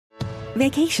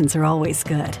Vacations are always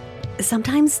good.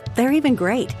 Sometimes they're even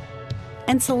great.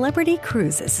 And Celebrity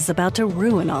Cruises is about to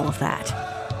ruin all of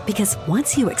that. Because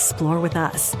once you explore with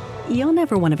us, you'll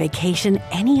never want a vacation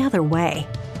any other way.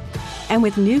 And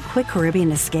with new Quick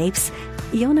Caribbean Escapes,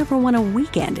 you'll never want a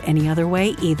weekend any other way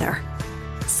either.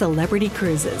 Celebrity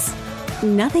Cruises.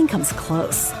 Nothing comes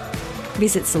close.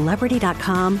 Visit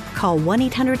Celebrity.com, call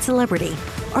 1-800-CELEBRITY,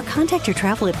 or contact your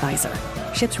travel advisor.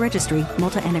 Ships Registry,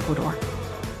 Malta and Ecuador.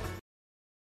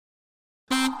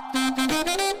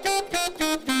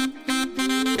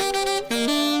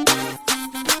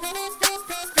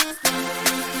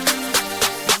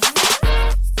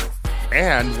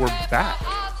 And we're back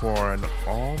for an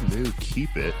all-new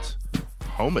Keep It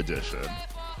Home Edition.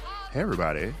 Hey,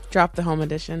 everybody. Drop the Home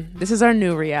Edition. This is our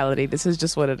new reality. This is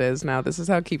just what it is now. This is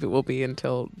how Keep It will be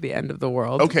until the end of the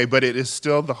world. Okay, but it is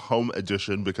still the Home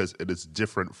Edition because it is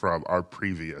different from our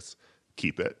previous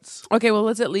Keep It's. Okay, well,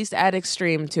 let's at least add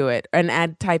Extreme to it and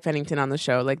add Ty Pennington on the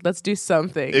show. Like, let's do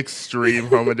something. Extreme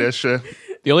Home Edition.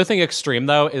 The only thing extreme,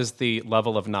 though, is the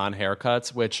level of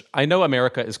non-haircuts, which I know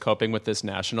America is coping with this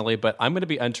nationally, but I'm going to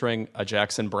be entering a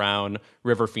Jackson Browne,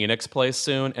 River Phoenix place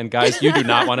soon. And guys, you do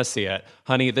not want to see it.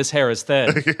 Honey, this hair is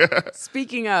thin.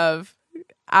 Speaking of,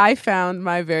 I found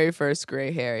my very first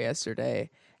gray hair yesterday.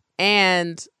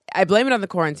 And I blame it on the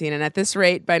quarantine. And at this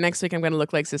rate, by next week, I'm going to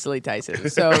look like Cicely Tyson.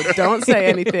 So don't say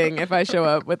anything if I show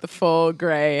up with the full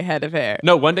gray head of hair.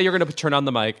 No, one day you're going to turn on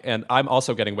the mic, and I'm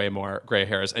also getting way more gray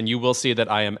hairs, and you will see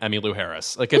that I am Emmylou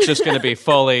Harris. Like, it's just going to be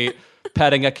fully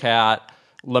petting a cat,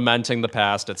 lamenting the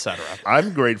past, etc.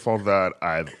 I'm grateful that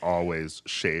I've always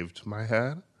shaved my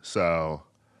head, so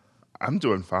I'm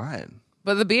doing fine.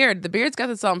 But the beard's got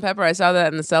the salt and pepper. I saw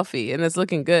that in the selfie, and it's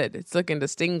looking good. It's looking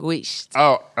distinguished.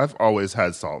 Oh, I've always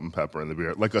had salt and pepper in the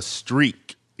beard, like a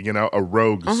streak, a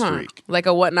rogue streak. Like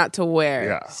a what not to wear,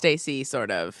 Yeah. Stacy sort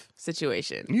of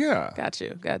situation. Yeah. Got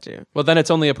you. Well, then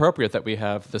it's only appropriate that we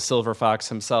have the Silver Fox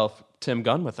himself, Tim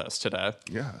Gunn, with us today.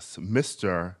 Yes,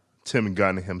 Mr. Tim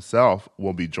Gunn himself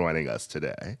will be joining us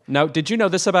today. Now, did you know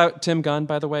this about Tim Gunn,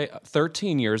 by the way?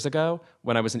 13 years ago,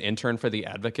 when I was an intern for The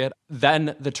Advocate,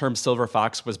 then the term Silver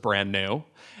Fox was brand new.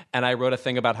 And I wrote a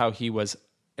thing about how he was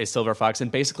a Silver Fox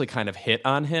and basically kind of hit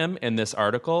on him in this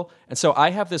article. And so I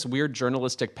have this weird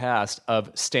journalistic past of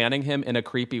standing him in a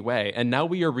creepy way. And now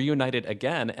we are reunited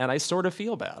again, and I sort of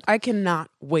feel bad. I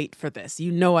cannot wait for this.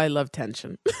 You know I love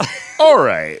tension. All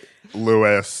right,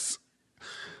 Lewis.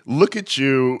 Look at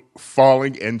you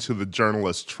falling into the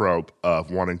journalist trope of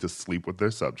wanting to sleep with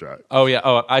their subject. Oh, yeah.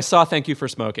 Oh, I saw Thank You for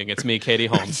Smoking. It's me, Katie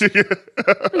Holmes.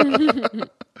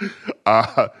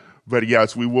 But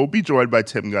yes, we will be joined by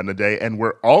Tim Gunn today, and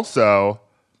we're also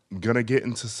going to get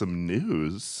into some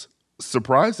news.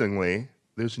 Surprisingly,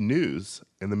 there's news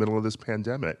in the middle of this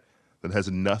pandemic that has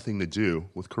nothing to do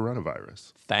with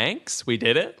coronavirus. Thanks. We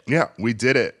did it. Yeah, we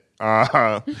did it.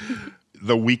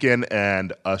 The Weeknd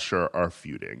and Usher are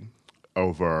feuding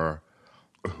over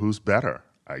who's better,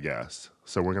 I guess.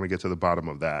 So we're going to get to the bottom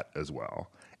of that as well.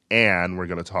 And we're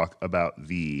going to talk about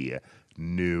the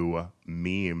new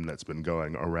meme that's been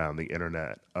going around the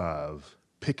internet of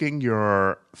picking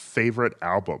your favorite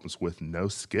albums with no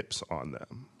skips on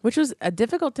them. Which was a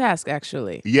difficult task,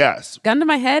 actually. Yes. Gun to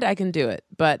my head, I can do it.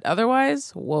 But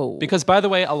otherwise, whoa. Because, by the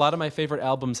way, a lot of my favorite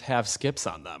albums have skips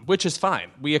on them, which is fine.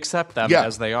 We accept them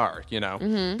as they are,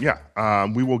 Mm-hmm. Yeah.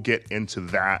 We will get into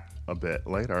that a bit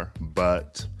later,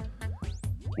 but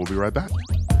we'll be right back.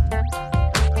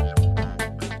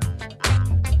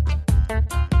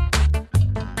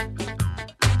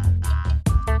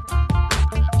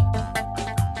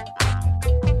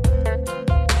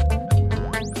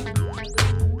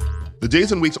 The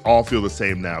days and weeks all feel the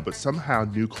same now, but somehow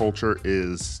new culture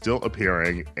is still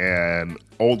appearing and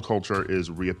old culture is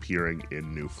reappearing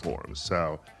in new forms.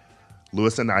 So,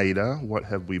 Lewis and Aida, what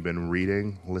have we been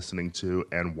reading, listening to,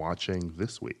 and watching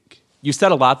this week? You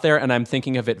said a lot there, and I'm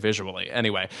thinking of it visually.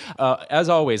 Anyway, as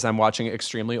always, I'm watching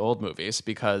extremely old movies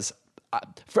because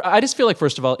I just feel like,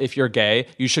 first of all, if you're gay,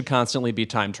 you should constantly be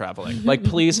time traveling. Like,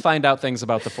 please find out things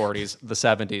about the 40s, the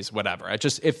 70s, whatever. It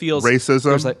feels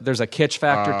racism. There's a kitsch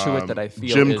factor to it that I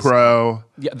feel Jim Crow.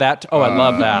 Yeah, that. Oh, I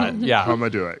love that. Yeah. How am I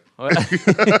doing?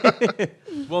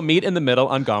 We'll meet in the middle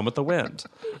on Gone with the Wind.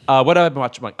 What have I been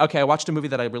watching? Okay, I watched a movie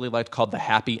that I really liked called The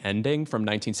Happy Ending from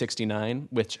 1969,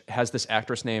 which has this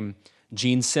actress named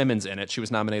Gene Simmons in it. She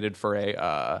was nominated for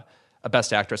a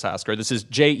Best Actress Oscar. This is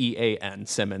Jean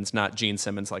Simmons, not Gene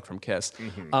Simmons like from Kiss.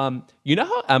 You know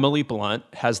how Emily Blunt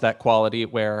has that quality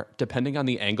where, depending on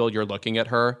the angle you're looking at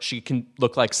her, she can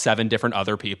look like 7 different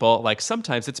other people? Like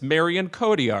sometimes it's Marion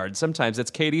Cotillard, sometimes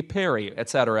it's Katy Perry, et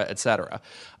cetera, et cetera.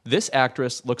 This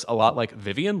actress looks a lot like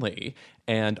Vivien Leigh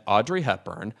and Audrey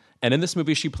Hepburn. And in this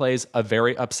movie, she plays a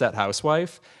very upset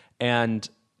housewife. And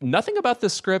nothing about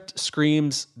this script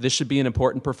screams this should be an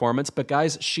important performance, but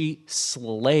guys, she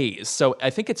slays. So I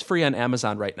think it's free on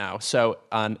Amazon right now, so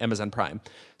on Amazon Prime.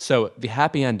 So the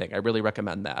happy ending, I really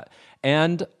recommend that.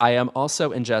 And I am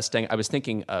also ingesting, I was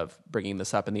thinking of bringing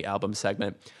this up in the album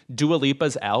segment, Dua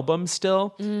Lipa's album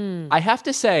still. I have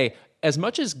to say, as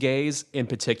much as gays in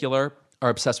particular are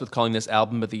obsessed with calling this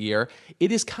album of the year,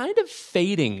 it is kind of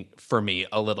fading for me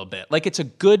a little bit. Like it's a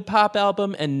good pop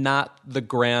album and not the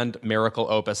grand miracle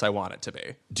opus I want it to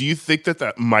be. Do you think that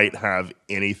that might have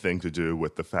anything to do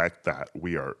with the fact that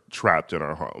we are trapped in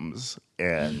our homes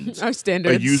and Our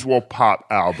standards. a usual pop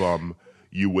album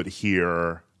you would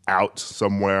hear out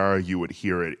somewhere, you would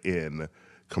hear it in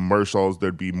commercials,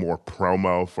 there'd be more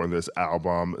promo for this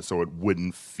album, so it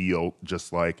wouldn't feel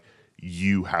just like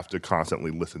you have to constantly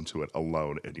listen to it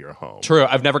alone in your home. True.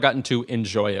 I've never gotten to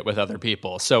enjoy it with other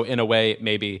people. So in a way,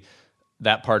 maybe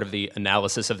that part of the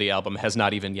analysis of the album has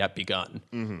not even yet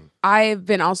begun. I've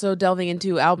been also delving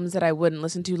into albums that I wouldn't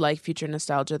listen to, like Future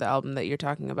Nostalgia, the album that you're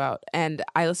talking about. And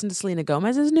I listened to Selena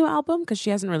Gomez's new album because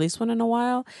she hasn't released one in a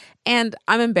while. And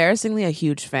I'm embarrassingly a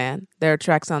huge fan. There are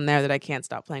tracks on there that I can't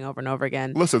stop playing over and over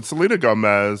again. Listen, Selena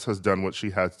Gomez has done what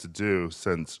she has to do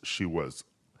since she was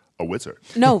a wizard.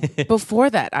 No,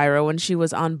 before that, Ira, when she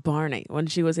was on Barney, when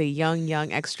she was a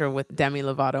young extra with Demi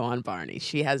Lovato on Barney,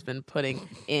 she has been putting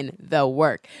in the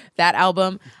work. That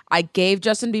album, I gave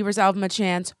Justin Bieber's album a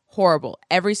chance. Horrible.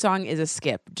 Every song is a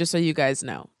skip, just so you guys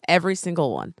know. Every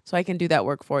single one. So I can do that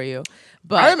work for you.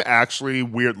 But I'm actually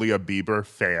weirdly a Bieber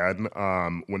fan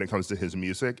when it comes to his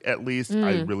music, at least.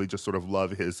 I really just sort of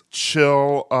love his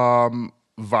chill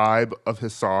vibe of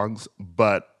his songs,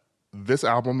 but this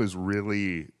album is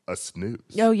really a snooze.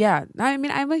 oh yeah, I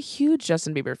mean, I'm a huge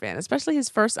Justin Bieber fan, especially his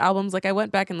first albums. Like I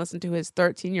went back and listened to his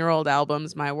 13-year-old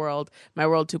albums, My World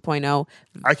 2.0.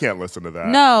 I can't listen to that.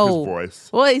 No. His voice.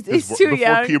 Well, he's too before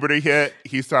young. puberty hit,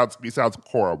 he sounds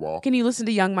horrible. Can you listen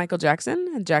to young Michael Jackson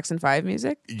and Jackson 5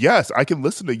 music? Yes, I can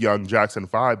listen to young Jackson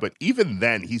 5, but even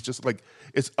then, he's just like,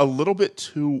 it's a little bit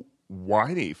too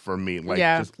whiny for me. Like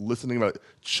just listening to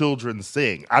children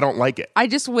sing. I don't like it. I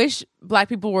just wish Black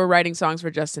people were writing songs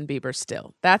for Justin Bieber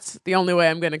still. That's the only way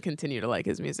I'm going to continue to like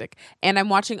his music. And I'm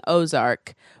watching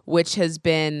Ozark, which has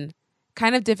been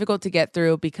kind of difficult to get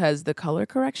through because the color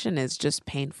correction is just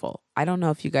painful. I don't know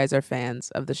if you guys are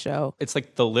fans of the show. It's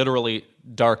like the literally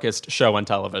darkest show on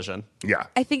television. Yeah.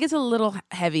 I think it's a little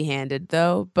heavy-handed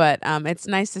though, but it's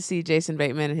nice to see Jason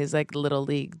Bateman in his like little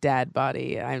league dad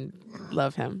body. I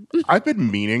love him. I've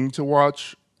been meaning to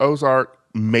watch Ozark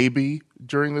maybe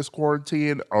during this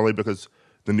quarantine, only because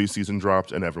the new season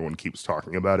dropped and everyone keeps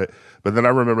talking about it. But then I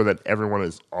remember that everyone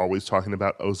is always talking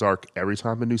about Ozark every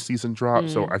time a new season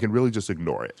drops, so I can really just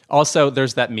ignore it. Also,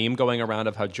 there's that meme going around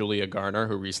of how Julia Garner,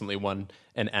 who recently won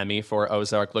an Emmy for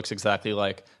Ozark, looks exactly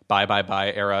like Bye Bye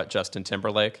Bye era Justin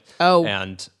Timberlake. Oh.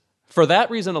 And for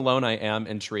that reason alone, I am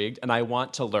intrigued, and I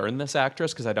want to learn this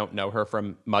actress because I don't know her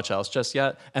from much else just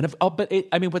yet. And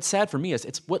what's sad for me is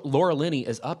it's what Laura Linney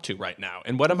is up to right now,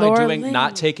 and what am I doing Linney.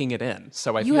 not taking it in?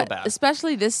 So I feel bad.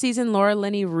 Especially this season, Laura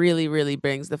Linney really, really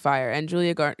brings the fire. And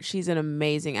Julia Garner, she's an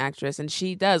amazing actress, and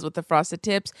she does with the frosted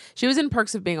tips. She was in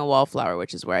Perks of Being a Wallflower,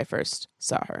 which is where I first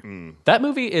saw her. That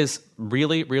movie is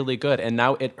really, really good, and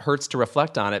now it hurts to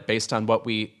reflect on it based on what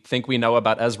we think we know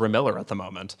about Ezra Miller at the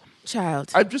moment. Child.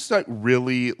 I'm just not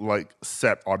really like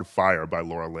set on fire by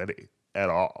Laura Linney at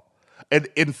all. And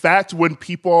in fact, when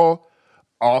people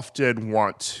often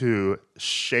want to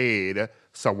shade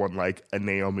someone like a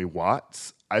Naomi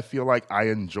Watts, I feel like I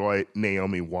enjoy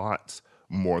Naomi Watts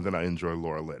more than I enjoy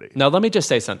Laura Linney. Now, let me just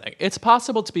say something. It's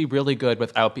possible to be really good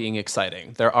without being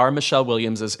exciting. There are Michelle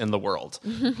Williamses in the world.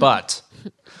 But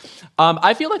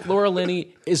I feel like Laura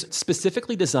Linney is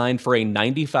specifically designed for a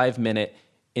 95-minute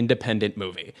independent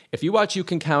movie. If you watch You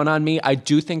Can Count on Me, I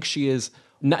do think she is,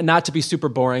 not to be super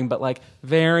boring, but like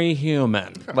very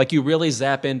human. Like you really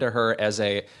zap into her as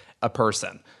a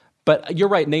person. But you're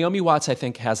right, Naomi Watts, I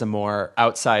think, has a more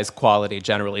outsized quality,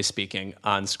 generally speaking,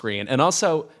 on screen. And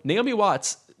also, Naomi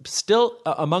Watts, still,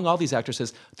 among all these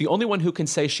actresses, the only one who can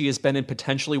say she has been in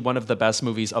potentially one of the best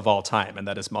movies of all time, and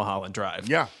that is Mulholland Drive.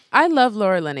 Yeah. I love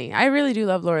Laura Linney. I really do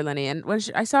love Laura Linney. And when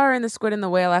I saw her in The Squid and the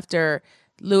Whale after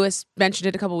Lewis mentioned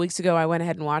it a couple weeks ago. I went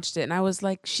ahead and watched it, and I was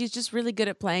like, she's just really good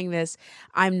at playing this.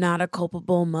 I'm not a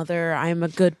culpable mother. I'm a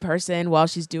good person while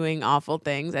she's doing awful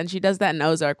things. And she does that in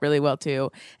Ozark really well,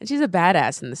 too. And she's a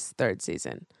badass in this third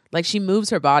season. Like, she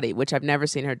moves her body, which I've never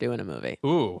seen her do in a movie.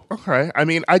 Ooh. Okay. I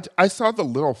mean, I saw The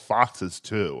Little Foxes,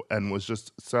 too, and was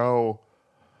just so,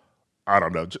 I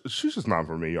don't know. She's just not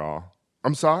for me, y'all.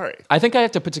 I'm sorry. I think I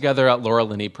have to put together a Laura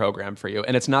Linney program for you,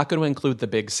 and it's not going to include The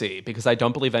Big C because I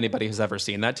don't believe anybody has ever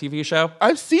seen that TV show.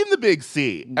 I've seen The Big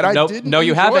C, and I didn't No,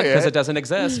 you enjoy haven't because it doesn't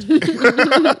exist.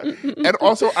 And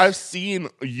also, I've seen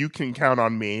You Can Count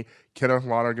on Me, Kenneth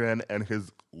Lonergan, and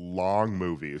his long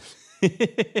movies.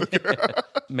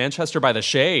 Manchester by the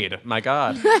Shade. My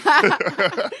God.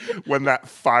 When that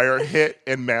fire hit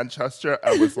in Manchester,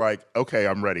 I was like, okay,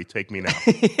 I'm ready. Take me now.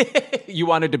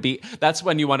 That's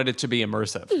when you wanted it to be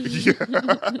immersive.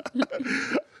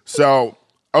 So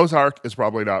Ozark is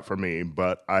probably not for me,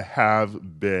 but I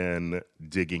have been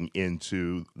digging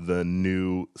into the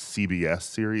new CBS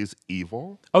series,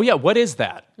 Evil. Oh, yeah. What is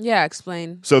that? Yeah,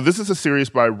 explain. So this is a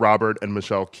series by Robert and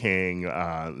Michelle King,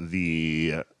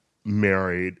 the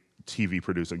married TV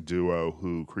producing duo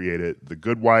who created The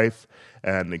Good Wife,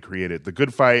 and they created The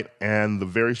Good Fight, and the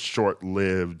very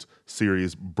short-lived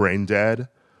series Brain Dead.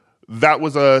 That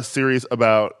was a series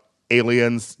about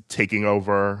aliens taking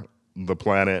over the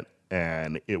planet,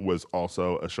 and it was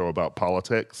also a show about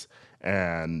politics.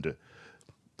 And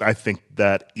I think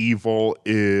that Evil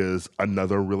is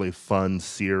another really fun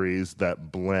series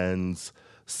that blends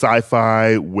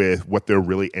sci-fi with what they're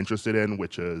really interested in,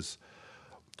 which is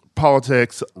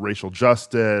politics, racial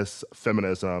justice,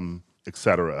 feminism,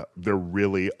 etc. They're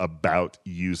really about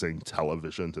using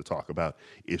television to talk about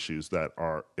issues that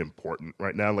are important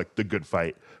right now. Like The Good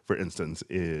Fight, for instance,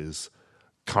 is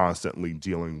constantly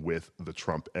dealing with the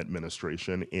Trump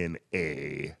administration in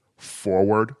a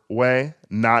forward way,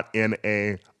 not in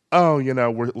a,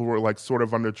 we're like sort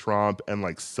of under Trump and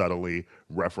like subtly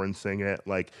referencing it.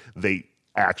 Like they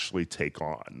actually take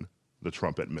on the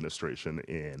Trump administration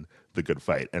in The Good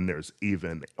Fight. And there's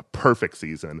even a perfect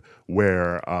season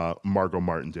where Margot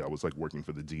Martindale was like working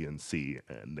for the DNC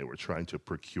and they were trying to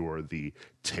procure the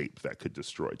tape that could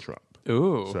destroy Trump.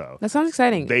 Ooh. So That sounds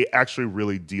exciting. they actually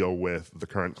really deal with the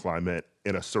current climate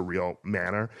in a surreal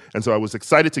manner. And so I was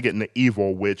excited to get into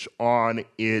Evil, which on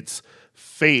its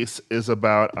face is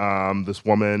about this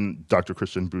woman, Dr.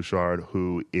 Christian Bouchard,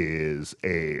 who is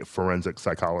a forensic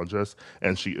psychologist,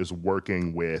 and she is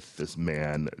working with this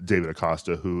man, David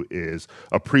Acosta, who is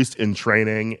a priest in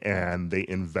training, and they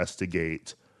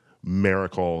investigate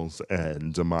miracles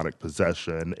and demonic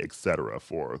possession, etc.,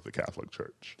 for the Catholic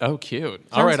Church. Oh, cute.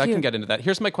 All right, I can cute. get into that.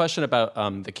 Here's my question about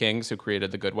the Kings who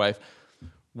created The Good Wife.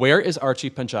 Where is Archie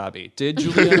Punjabi? Did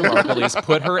Juliana Margulies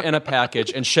put her in a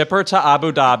package and ship her to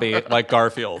Abu Dhabi like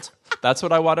Garfield? That's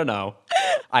what I want to know.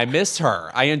 I miss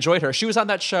her. I enjoyed her. She was on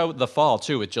that show The Fall,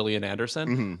 too, with Gillian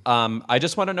Anderson. I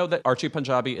just want to know that Archie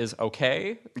Punjabi is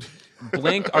okay.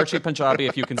 Blink Archie Punjabi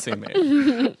if you can see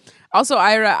me. Also,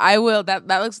 Ira, I will.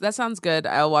 That sounds good.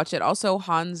 I'll watch it. Also,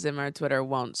 Hans Zimmer Twitter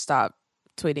won't stop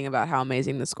tweeting about how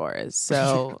amazing the score is.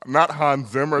 So Not Hans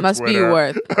Zimmer must Twitter. be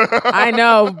worth. I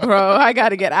know, bro. I got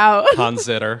to get out. Hans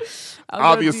Zitter.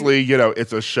 Obviously,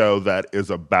 it's a show that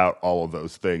is about all of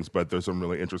those things, but there's some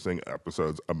really interesting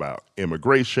episodes about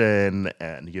immigration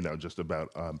and, just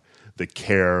about the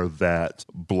care that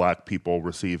Black people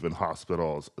receive in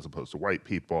hospitals as opposed to white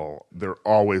people. They're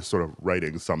always sort of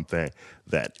writing something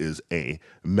that is a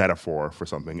metaphor for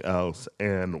something else.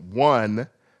 And one,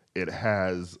 it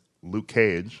has Luke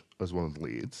Cage as one of the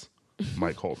leads,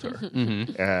 Mike Coulter.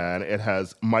 And it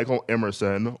has Michael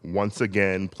Emerson once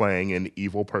again playing an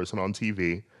evil person on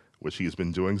TV, which he's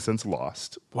been doing since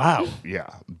Lost. Wow.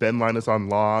 Yeah. Ben Linus on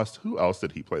Lost. Who else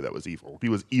did he play that was evil? He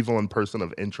was evil in Person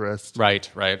of Interest. Right.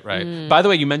 By the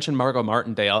way, you mentioned Margot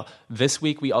Martindale. This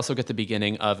week, we also get the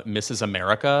beginning of Mrs.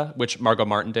 America, which Margot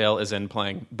Martindale is in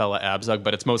playing Bella Abzug,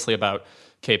 but it's mostly about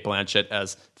Cate Blanchett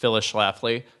as Phyllis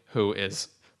Schlafly, who is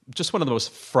just one of the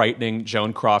most frightening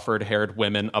Joan Crawford-haired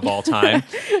women of all time.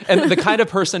 And the kind of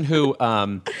person who,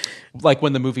 like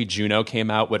when the movie Juno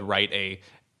came out, would write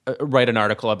an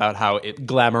article about how it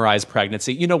glamorized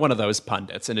pregnancy. One of those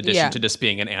pundits, in addition to just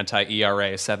being an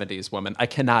anti-ERA 70s woman. I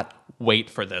cannot wait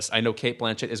for this. I know Cate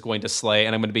Blanchett is going to slay,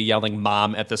 and I'm going to be yelling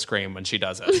 "Mom" at the screen when she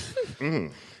does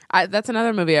it. That's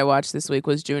another movie I watched this week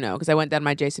was Juno, because I went down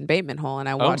my Jason Bateman hole and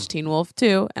I watched Teen Wolf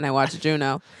 2 and I watched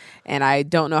Juno. And I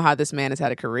don't know how this man has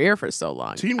had a career for so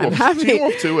long. Teen Wolf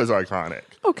 2 is iconic.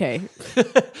 Okay.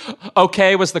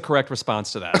 Okay was the correct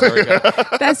response to that. Very good.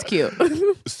 That's cute.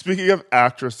 Speaking of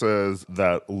actresses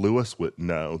that Lewis would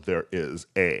know, there is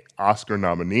a Oscar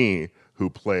nominee who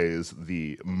plays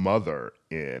the mother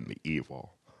in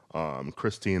Evil,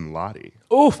 Christine Lottie.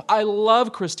 Oof, I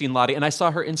love Christine Lottie, and I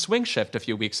saw her in Swing Shift a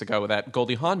few weeks ago, that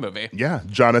Goldie Hawn movie. Yeah,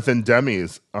 Jonathan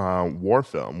Demme's war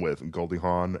film with Goldie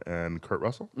Hawn and Kurt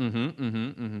Russell.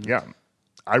 Yeah,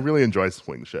 I really enjoy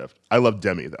Swing Shift. I love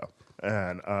Demme, though.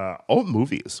 And old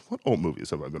movies. What old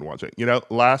movies have I been watching? You know,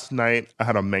 last night I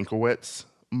had a Mankiewicz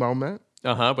moment.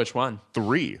 Which one?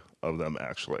 3 of them,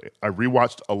 actually. I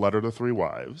rewatched A Letter to Three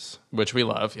Wives. Which we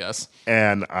love, yes.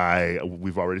 And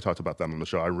we've already talked about that on the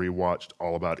show. I rewatched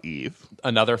All About Eve.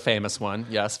 Another famous one.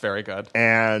 Yes, very good.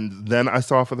 And then I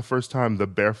saw for the first time The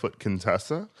Barefoot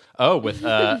Contessa. Oh, with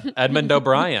Edmund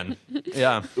O'Brien.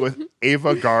 Yeah. With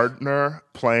Ava Gardner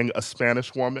playing a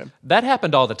Spanish woman. That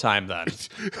happened all the time then.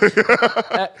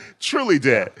 Truly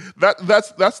did.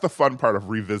 That's the fun part of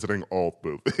revisiting old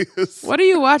movies. What are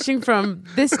you watching from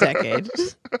this decade?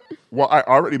 Well, I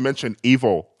already mentioned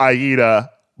Evil, Aida,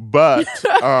 but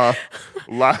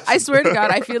I swear to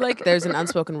God, I feel like there's an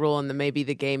unspoken rule in maybe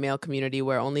the gay male community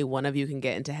where only one of you can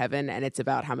get into heaven, and it's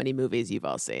about how many movies you've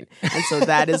all seen. And so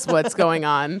that is what's going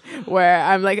on, where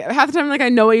I'm like, half the time, like, I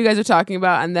know what you guys are talking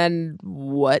about, and then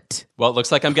what? Well, it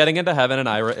looks like I'm getting into heaven and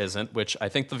Ira isn't, which I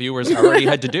think the viewers already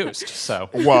had deduced. So,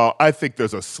 well, I think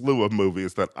there's a slew of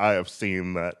movies that I have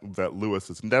seen that Lewis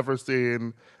has never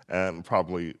seen and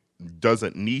probably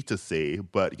doesn't need to see.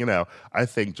 But, you know, I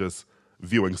think just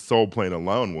viewing Soul Plane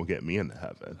alone will get me into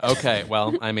heaven. Okay,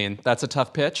 well, I mean, that's a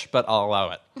tough pitch, but I'll allow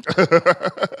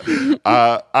it.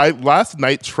 I last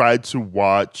night tried to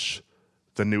watch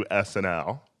the new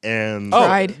SNL. And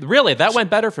Tried. Really? That went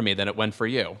better for me than it went for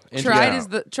you. Tried is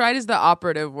the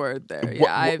operative word there.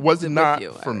 Yeah, I was not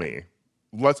for me.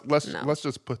 Let's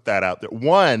just put that out there.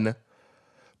 One,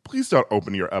 please don't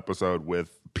open your episode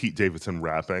with Pete Davidson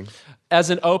rapping. As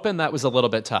an open, that was a little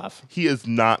bit tough. He is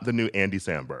not the new Andy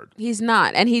Samberg. He's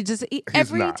not. And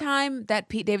every time that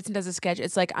Pete Davidson does a sketch,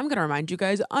 it's like, I'm going to remind you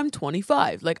guys, I'm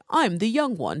 25. Like, I'm the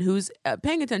young one who's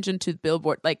paying attention to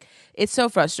Billboard. Like, it's so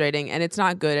frustrating and it's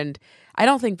not good. And I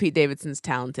don't think Pete Davidson's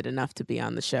talented enough to be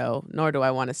on the show, nor do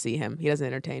I want to see him. He doesn't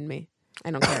entertain me.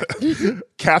 I don't care.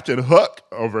 Captain Hook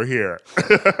over here.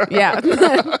 Yeah,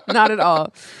 not at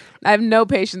all. I have no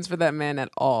patience for that man at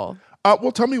all.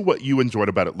 Well, tell me what you enjoyed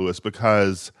about it, Lewis,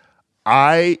 because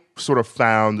I sort of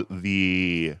found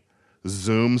the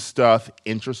Zoom stuff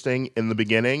interesting in the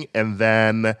beginning. And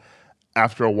then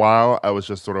after a while, I was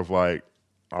just sort of like,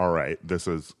 all right, this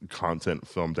is content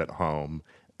filmed at home.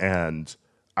 And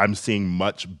I'm seeing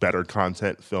much better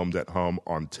content filmed at home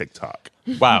on TikTok.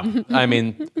 Wow. I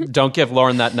mean, don't give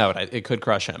Lauren that note. It could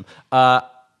crush him.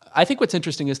 I think what's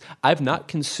interesting is I've not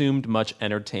consumed much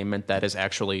entertainment that is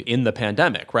actually in the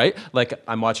pandemic, right? Like,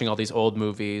 I'm watching all these old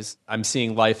movies. I'm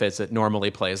seeing life as it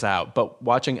normally plays out. But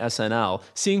watching SNL,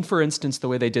 seeing, for instance, the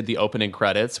way they did the opening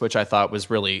credits, which I thought was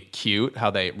really cute, how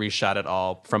they reshot it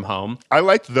all from home. I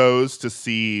like those to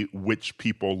see which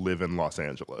people live in Los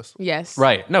Angeles. Yes.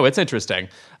 Right. No, it's interesting.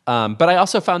 But I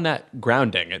also found that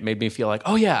grounding. It made me feel like,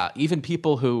 oh yeah, even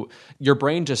people who your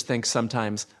brain just thinks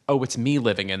sometimes, oh, it's me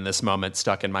living in this moment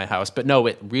stuck in my house. But no,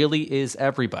 it really is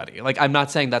everybody. Like, I'm not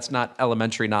saying that's not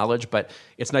elementary knowledge, but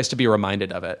it's nice to be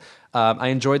reminded of it. I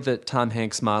enjoyed the Tom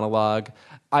Hanks monologue.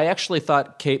 I actually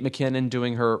thought Kate McKinnon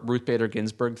doing her Ruth Bader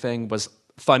Ginsburg thing was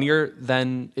funnier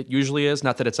than it usually is.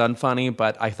 Not that it's unfunny,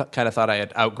 but I kind of thought I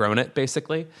had outgrown it,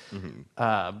 basically.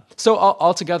 Mm-hmm. So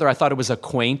altogether, I thought it was a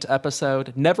quaint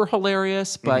episode. Never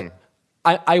hilarious, but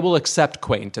I will accept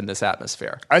quaint in this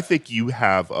atmosphere. I think you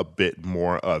have a bit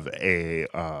more of a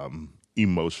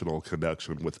emotional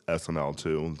connection with SNL,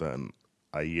 too, than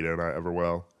Aida and I ever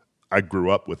will. I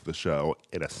grew up with the show,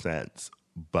 in a sense,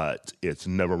 but it's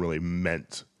never really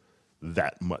meant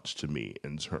that much to me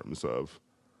in terms of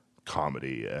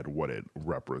comedy and what it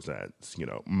represents, you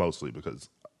know, mostly because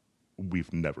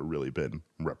we've never really been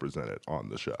represented on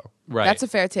the show. Right. That's a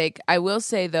fair take. I will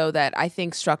say, though, that I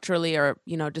think structurally, or,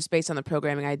 you know, just based on the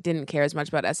programming, I didn't care as much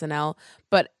about SNL,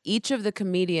 but each of the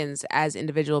comedians as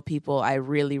individual people, I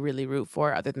really, really root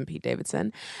for, other than Pete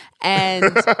Davidson.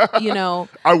 And, you know,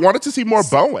 I wanted to see more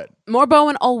Bowen. More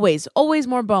Bowen, always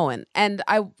more Bowen. And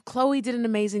Chloe did an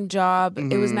amazing job.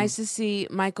 It was nice to see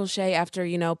Michael Shea, after,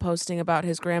 you know, posting about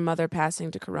his grandmother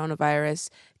passing to coronavirus,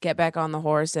 get back on the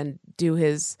horse and do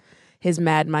his his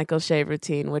Mad Michael Shea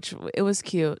routine, which it was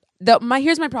cute.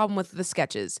 Here's my problem with the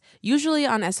sketches. Usually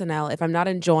on SNL, if I'm not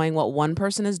enjoying what one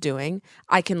person is doing,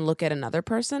 I can look at another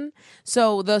person.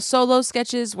 So the solo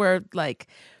sketches where like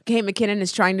Kate McKinnon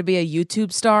is trying to be a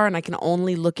YouTube star and I can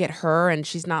only look at her and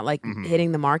she's not like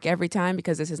hitting the mark every time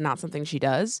because this is not something she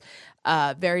does.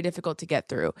 Very difficult to get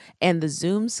through. And the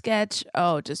Zoom sketch,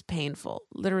 just painful.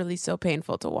 Literally so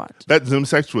painful to watch. That Zoom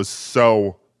sketch was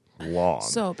so long.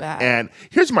 So bad. And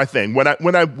here's my thing. When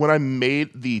I made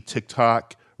the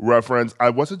TikTok reference,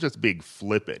 I wasn't just being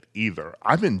flippant either.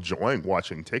 I'm enjoying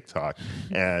watching TikTok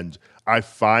and I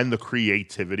find the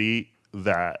creativity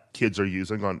that kids are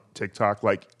using on TikTok,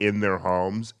 like in their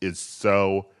homes, is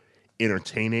so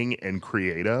entertaining and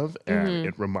creative. And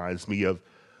it reminds me of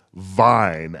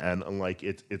Vine, and like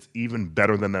it's even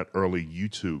better than that early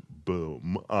YouTube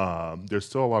boom. There's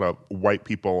still a lot of white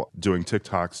people doing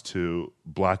TikToks to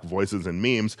black voices and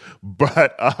memes,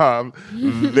 but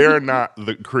they're not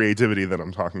the creativity that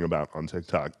I'm talking about on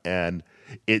TikTok. And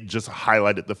it just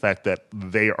highlighted the fact that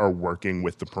they are working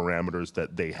with the parameters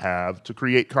that they have to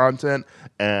create content.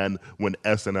 And when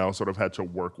SNL sort of had to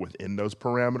work within those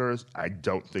parameters, I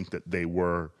don't think that they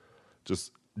were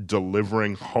just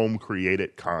delivering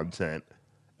home-created content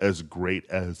as great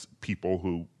as people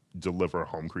who deliver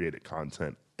home-created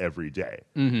content every day.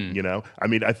 You know? I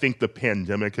mean, I think the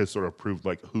pandemic has sort of proved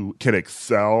like who can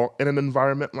excel in an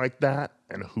environment like that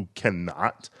and who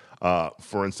cannot.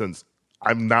 For instance,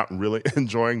 I'm not really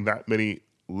enjoying that many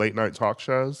late-night talk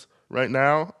shows right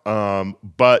now.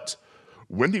 But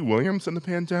Wendy Williams in the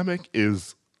pandemic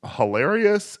is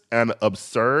hilarious and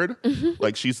absurd.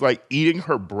 Like she's like eating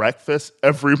her breakfast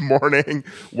every morning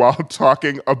while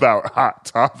talking about hot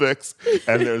topics,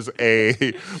 and there's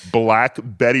a black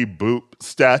Betty Boop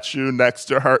statue next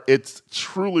to her. It's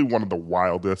truly one of the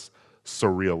wildest,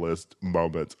 surrealist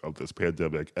moments of this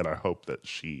pandemic, and I hope that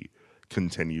she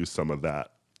continues some of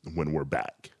that when we're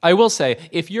back. I will say,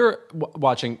 if you're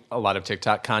watching a lot of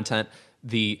TikTok content,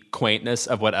 the quaintness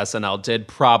of what SNL did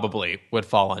probably would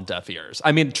fall on deaf ears.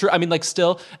 I mean, like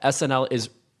still SNL is,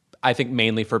 I think,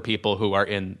 mainly for people who are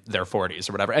in their 40s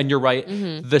or whatever. And you're right.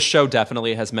 The show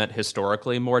definitely has meant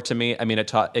historically more to me. I mean,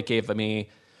 it gave me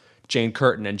Jane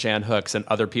Curtin and Jan Hooks and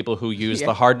other people who use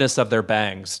the hardness of their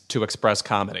bangs to express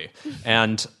comedy.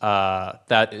 And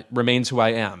that remains who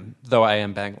I am, though I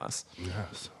am bangless.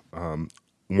 Yes.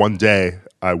 One day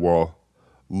I will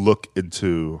look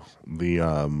into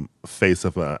the face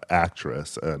of an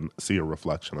actress and see a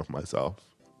reflection of myself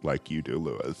like you do,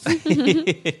 Louis.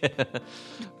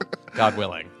 God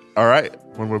willing. All right.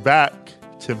 When we're back,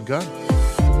 Tim Gunn.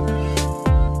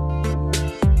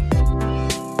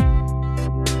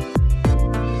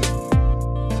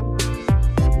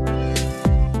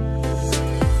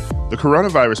 The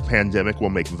coronavirus pandemic will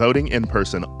make voting in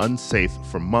person unsafe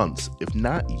for months, if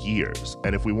not years.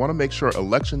 And if we want to make sure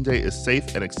Election Day is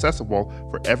safe and accessible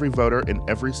for every voter in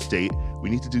every state, we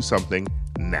need to do something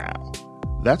now.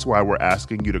 That's why we're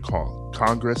asking you to call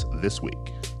Congress this week.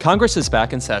 Congress is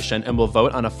back in session and will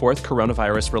vote on a fourth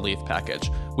coronavirus relief package.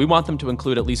 We want them to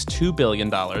include at least $2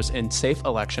 billion in safe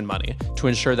election money to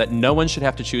ensure that no one should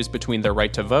have to choose between their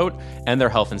right to vote and their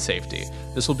health and safety.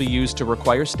 This will be used to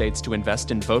require states to invest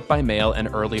in vote by mail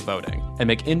and early voting and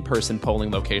make in-person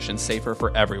polling locations safer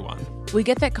for everyone. We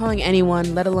get that calling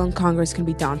anyone, let alone Congress, can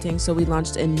be daunting, so we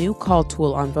launched a new call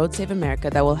tool on Vote Save America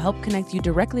that will help connect you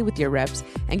directly with your reps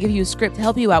and give you a script to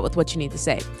help you out with what you need to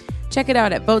say. Check it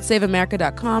out at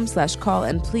votesaveamerica.com/call,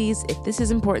 and please, if this is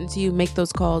important to you, make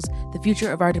those calls. The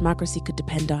future of our democracy could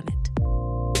depend on it.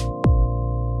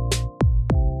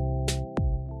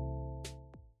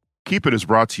 Keep It is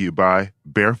brought to you by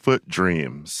Barefoot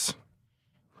Dreams.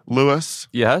 Louis?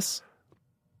 Yes?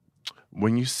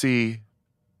 When you see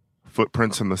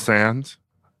footprints in the sand,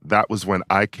 that was when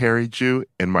I carried you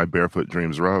in my Barefoot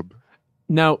Dreams robe.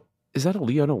 Now, is that a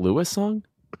Leona Lewis song?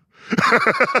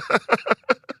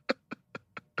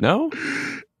 No?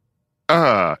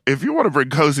 If you want to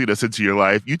bring coziness into your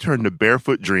life, you turn to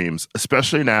Barefoot Dreams,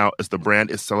 especially now as the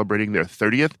brand is celebrating their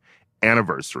 30th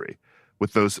anniversary.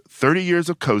 With those 30 years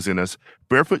of coziness,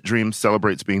 Barefoot Dreams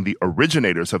celebrates being the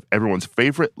originators of everyone's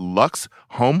favorite luxe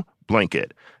home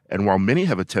blanket. And while many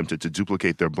have attempted to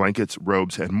duplicate their blankets,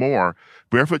 robes, and more,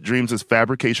 Barefoot Dreams'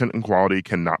 fabrication and quality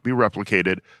cannot be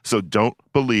replicated, so don't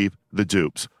believe the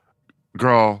dupes.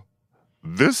 Girl,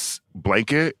 this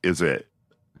blanket is it.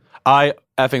 I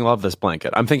effing love this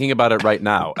blanket. I'm thinking about it right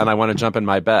now, and I want to jump in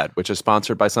my bed, which is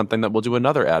sponsored by something that we'll do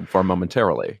another ad for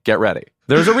momentarily. Get ready.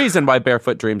 There's a reason why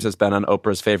Barefoot Dreams has been on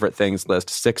Oprah's favorite things list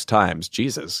 6 times.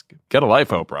 Jesus, get a life,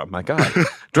 Oprah. My God.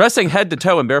 Dressing head to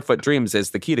toe in Barefoot Dreams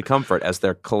is the key to comfort, as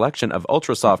their collection of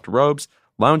ultra-soft robes,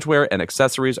 loungewear, and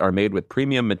accessories are made with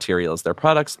premium materials. Their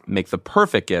products make the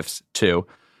perfect gifts, too.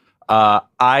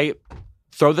 I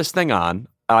throw this thing on.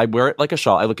 I wear it like a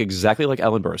shawl. I look exactly like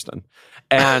Ellen Burstyn.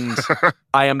 And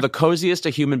I am the coziest a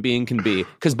human being can be.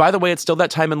 Because, by the way, it's still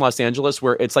that time in Los Angeles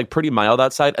where it's like pretty mild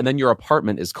outside, and then your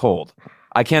apartment is cold.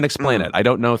 I can't explain it. I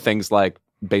don't know things like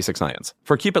basic science.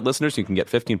 For Keep It listeners, you can get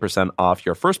 15% off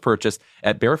your first purchase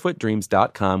at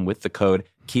barefootdreams.com with the code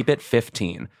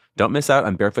KEEPIT15. Don't miss out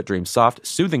on Barefoot Dreams soft,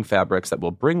 soothing fabrics that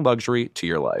will bring luxury to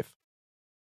your life.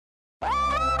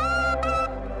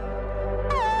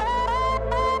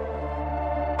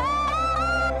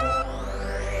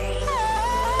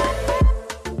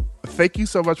 Thank you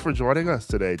so much for joining us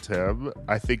today, Tim.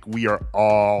 I think we are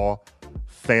all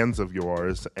fans of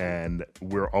yours, and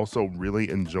we're also really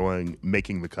enjoying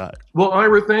making the cut. Well,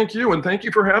 Ira, thank you, and thank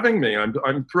you for having me.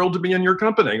 I'm thrilled to be in your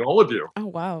company, all of you. Oh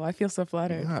wow, I feel so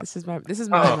flattered. Yeah. This is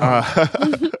my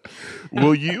home.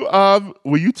 Will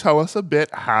you tell us a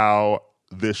bit how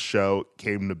this show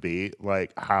came to be?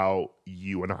 Like how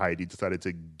you and Heidi decided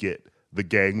to get the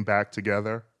gang back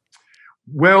together?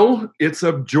 Well, it's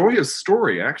a joyous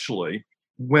story, actually.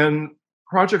 When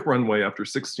Project Runway, after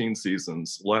 16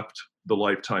 seasons, left the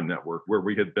Lifetime Network, where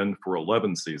we had been for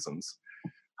 11 seasons,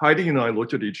 Heidi and I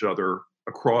looked at each other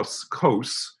across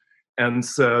coasts and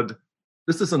said,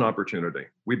 this is an opportunity.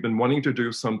 We've been wanting to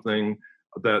do something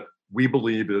that we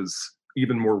believe is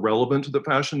even more relevant to the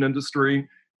fashion industry.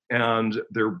 And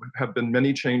there have been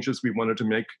many changes we wanted to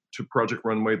make to Project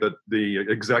Runway that the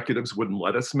executives wouldn't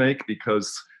let us make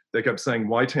because they kept saying,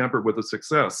 why tamper with the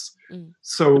success?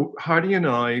 So Heidi and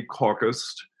I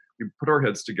caucused, we put our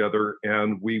heads together,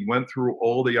 and we went through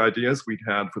all the ideas we'd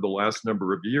had for the last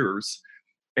number of years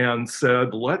and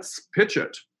said, let's pitch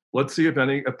it. Let's see if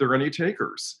there are any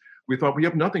takers. We thought we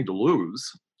have nothing to lose.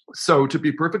 So to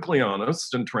be perfectly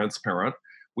honest and transparent,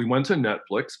 we went to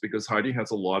Netflix because Heidi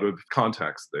has a lot of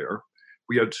contacts there.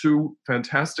 We had 2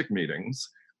 fantastic meetings.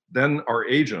 Then our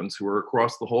agents, who are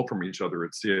across the hall from each other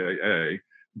at CAA,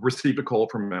 received a call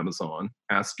from Amazon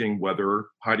asking whether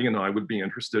Heidi and I would be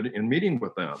interested in meeting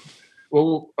with them.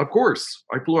 Well, of course,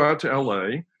 I flew out to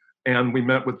LA and we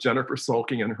met with Jennifer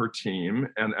Sulky and her team.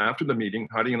 And after the meeting,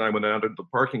 Heidi and I went out into the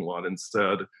parking lot and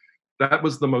said, that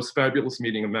was the most fabulous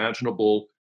meeting imaginable.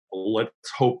 Let's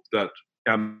hope that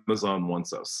Amazon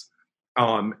wants us.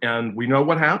 And we know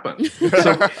what happened.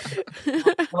 So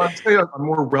when I say a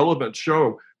more relevant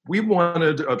show, we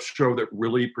wanted a show that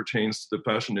really pertains to the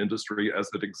fashion industry as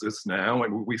it exists now.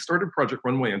 And we started Project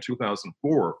Runway in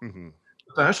 2004. Mm-hmm.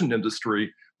 The fashion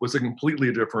industry was a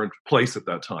completely different place at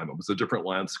that time. It was a different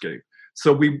landscape.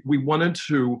 So we wanted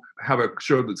to have a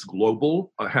show that's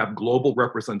global, have global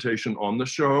representation on the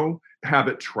show, have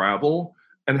it travel,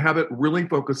 and have it really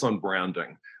focus on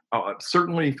branding.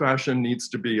 Certainly fashion needs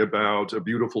to be about a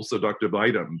beautiful, seductive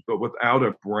item, but without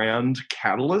a brand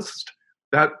catalyst,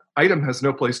 that item has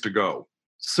no place to go.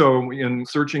 So in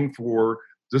searching for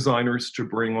designers to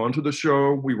bring onto the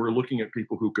show, we were looking at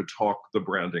people who could talk the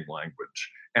branding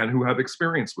language and who have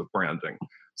experience with branding.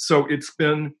 So it's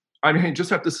been, I mean, just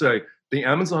have to say, the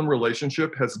Amazon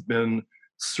relationship has been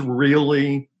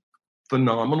really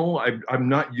phenomenal. I'm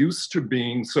not used to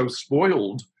being so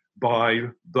spoiled by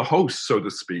the hosts, so to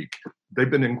speak.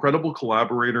 They've been incredible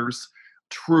collaborators,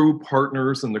 true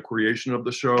partners in the creation of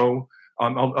the show.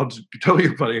 I'll tell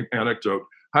you a funny anecdote.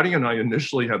 Heidi and I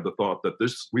initially had the thought that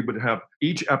we would have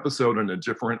each episode in a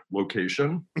different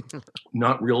location,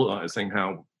 not realizing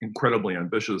how incredibly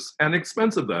ambitious and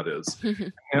expensive that is.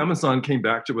 Amazon came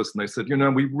back to us and they said,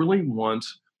 we really want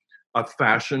a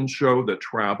fashion show that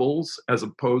travels as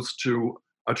opposed to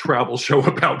a travel show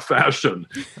about fashion.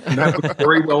 And that was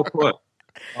very well put.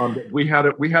 We had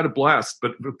a blast,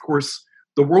 but of course,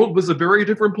 the world was a very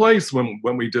different place when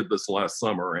we did this last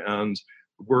summer, and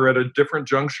we're at a different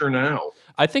juncture now.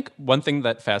 I think one thing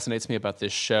that fascinates me about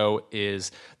this show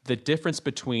is the difference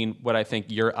between what I think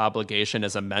your obligation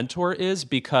as a mentor is,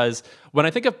 because when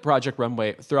I think of Project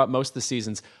Runway throughout most of the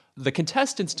seasons, the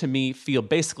contestants to me feel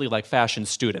basically like fashion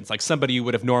students, like somebody you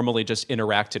would have normally just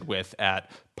interacted with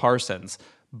at Parsons.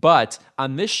 But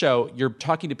on this show, you're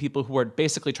talking to people who are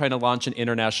basically trying to launch an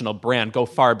international brand, go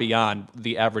far beyond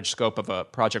the average scope of a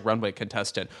Project Runway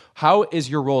contestant. How is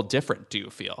your role different, do you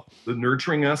feel? The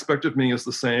nurturing aspect of me is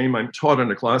the same. I'm taught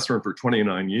in a classroom for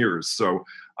 29 years, so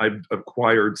I've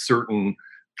acquired certain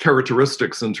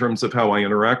characteristics in terms of how I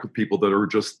interact with people that are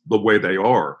just the way they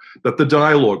are, that the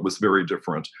dialogue was very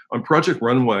different. On Project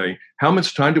Runway, how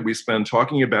much time did we spend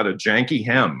talking about a janky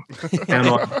hem? And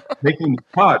on Making the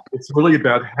Cut, it's really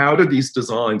about how do these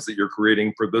designs that you're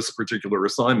creating for this particular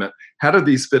assignment, how do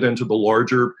these fit into the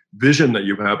larger vision that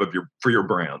you have for your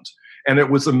brand? And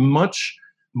it was a much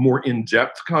more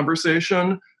in-depth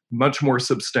conversation, much more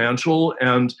substantial.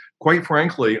 And quite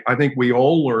frankly, I think we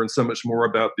all learn so much more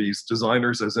about these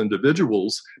designers as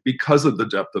individuals because of the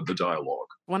depth of the dialogue.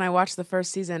 When I watched the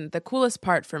first season, the coolest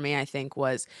part for me, I think,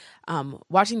 was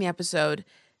watching the episode,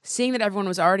 seeing that everyone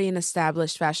was already an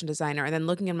established fashion designer, and then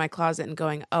looking in my closet and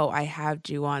going, "Oh, I have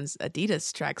Juwon's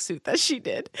Adidas tracksuit that she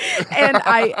did,"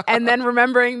 and then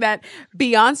remembering that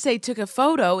Beyonce took a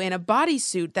photo in a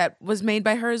bodysuit that was made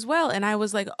by her as well, and I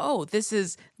was like, "Oh,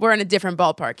 we're in a different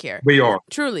ballpark here." We are.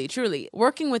 Truly, truly.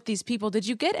 Working with these people, did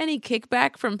you get any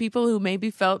kickback from people who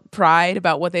maybe felt pride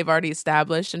about what they've already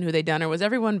established and who they've done, or was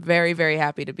everyone very, very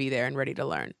happy to be there and ready to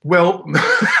learn? Well,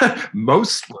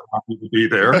 most were happy to be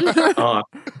there.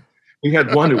 We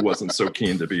had one who wasn't so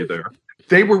keen to be there.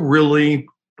 They were really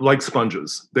like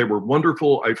sponges. They were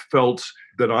wonderful. I felt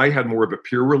that I had more of a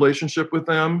peer relationship with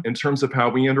them in terms of how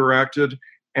we interacted.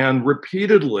 And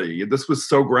repeatedly, this was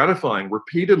so gratifying,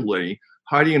 repeatedly,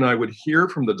 Heidi and I would hear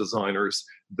from the designers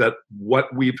that what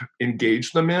we've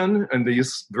engaged them in and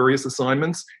these various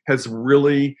assignments has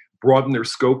really broadened their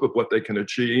scope of what they can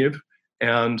achieve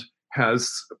and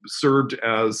has served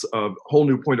as a whole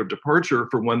new point of departure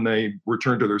for when they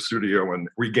return to their studio and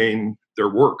regain their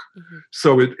work. Mm-hmm.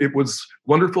 So it was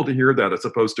wonderful to hear that, as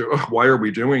opposed to, oh, why are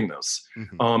we doing this?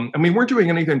 Mm-hmm. And we weren't doing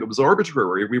anything that was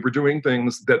arbitrary. We were doing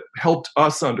things that helped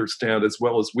us understand as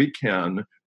well as we can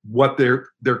what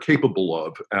they're capable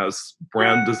of as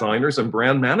brand designers and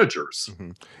brand managers.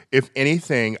 Mm-hmm. If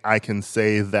anything, I can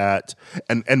say that,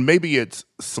 and maybe it's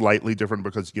slightly different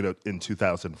because, in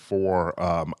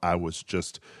 2004, I was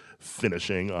just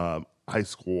finishing high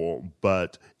school,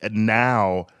 but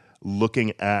now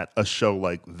looking at a show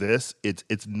like this,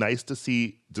 it's nice to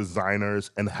see designers,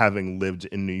 and having lived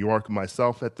in New York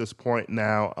myself at this point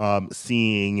now,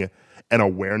 seeing an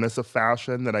awareness of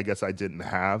fashion that I guess I didn't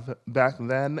have back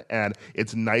then. And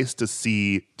it's nice to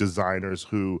see designers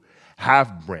who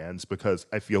have brands, because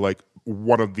I feel like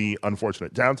one of the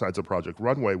unfortunate downsides of Project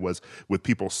Runway was with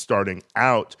people starting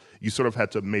out, you sort of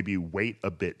had to maybe wait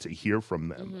a bit to hear from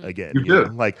them again. You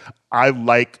did. Like, I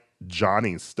like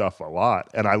Johnny's stuff a lot,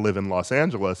 and I live in Los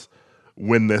Angeles.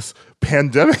 When this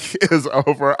pandemic is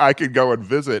over, I could go and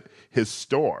visit his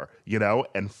store,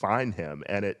 and find him.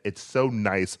 And it's so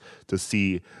nice to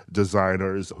see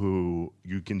designers who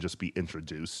you can just be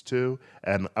introduced to.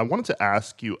 And I wanted to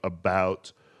ask you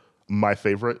about my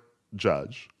favorite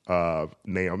judge,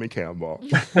 Naomi Campbell.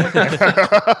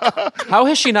 How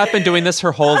has she not been doing this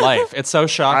her whole life? It's so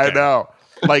shocking. I know.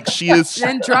 Like, she is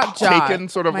then drop jaw. taken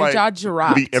sort of My like jaw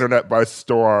dropped. the internet by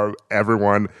storm.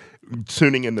 Everyone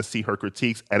tuning in to see her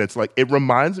critiques, and it's like, it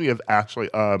reminds me of actually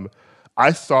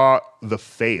I saw The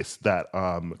Face, that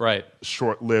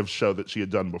short-lived show that she had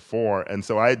done before, and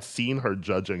so I had seen her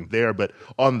judging there, but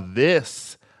on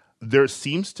this there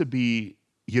seems to be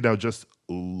just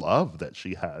love that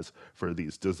she has for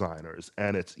these designers,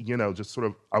 and it's just sort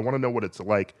of, I want to know what it's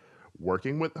like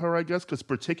working with her, I guess, because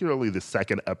particularly the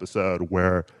second episode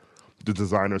where the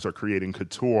designers are creating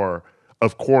couture,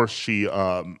 of course she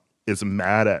is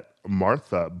mad at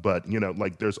Martha, but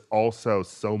there's also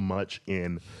so much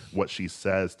in what she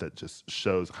says that just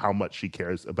shows how much she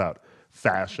cares about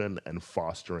fashion and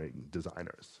fostering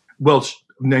designers. Well,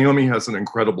 Naomi has an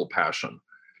incredible passion.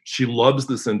 She loves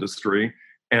this industry,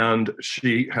 and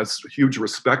she has huge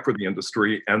respect for the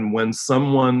industry. And when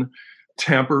someone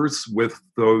tampers with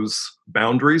those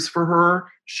boundaries for her,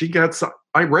 she gets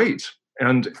irate.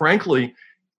 And frankly,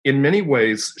 in many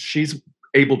ways, she's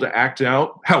able to act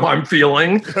out how I'm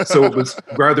feeling. So it was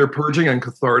rather purging and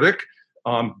cathartic.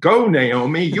 Go,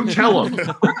 Naomi, you tell him.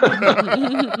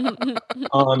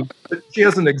 But she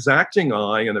has an exacting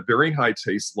eye and a very high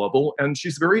taste level, and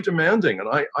she's very demanding. And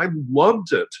I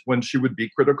loved it when she would be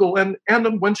critical and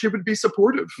when she would be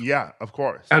supportive. Yeah, of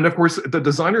course. And of course, the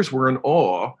designers were in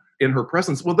awe in her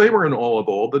presence. Well, they were in awe of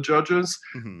all the judges,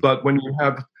 but when you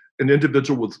have an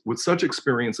individual with such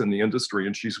experience in the industry,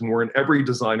 and she's worn every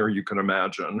designer you can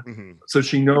imagine. So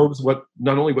she knows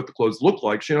not only what the clothes look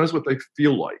like, she knows what they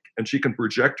feel like, and she can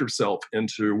project herself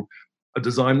into a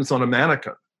design that's on a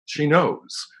mannequin. she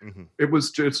knows. Mhm. It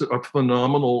was just a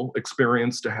phenomenal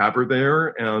experience to have her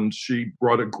there, and she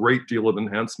brought a great deal of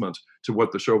enhancement to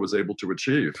what the show was able to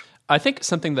achieve. I think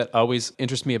something that always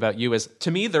interests me about you is,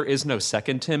 to me, there is no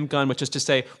second Tim Gunn, which is to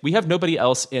say, we have nobody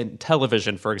else in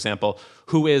television, for example,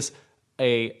 who is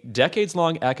a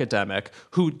decades-long academic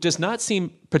who does not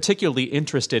seem particularly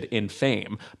interested in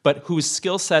fame, but whose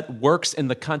skill set works in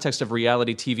the context of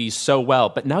reality TV so well.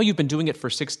 But now you've been doing it for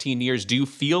 16 years. Do you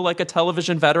feel like a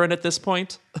television veteran at this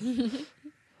point?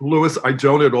 Louis, I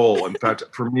don't at all. In fact,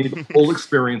 for me, the whole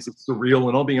experience is surreal.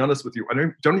 And I'll be honest with you, I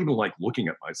don't even like looking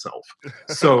at myself.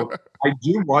 So I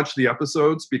do watch the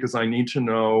episodes because I need to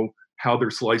know how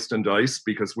they're sliced and diced,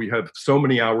 because we have so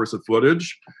many hours of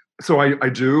footage. So I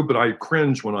do, but I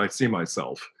cringe when I see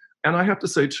myself. And I have to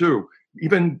say, too,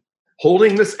 even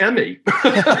holding this Emmy,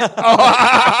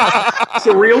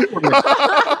 surreal for me.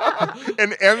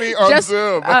 An Emmy on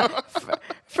Zoom.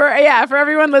 For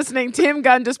everyone listening, Tim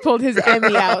Gunn just pulled his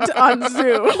Emmy out on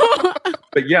Zoom.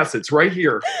 But yes, it's right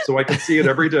here, so I can see it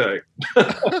every day.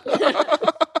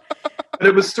 And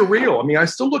it was surreal. I mean, I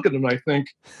still look at it and I think,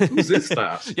 who's is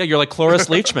that? Yeah, you're like Cloris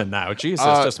Leachman now. Jesus,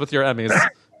 just with your Emmys.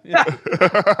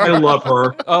 I love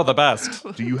her. Oh, the best.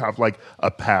 Do you have like a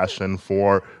passion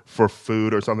for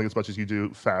food or something as much as you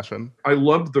do fashion? I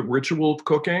love the ritual of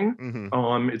cooking.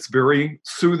 Mm-hmm. It's very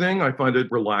soothing. I find it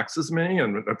relaxes me.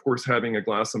 And of course, having a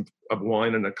glass of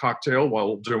wine and a cocktail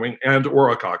while doing,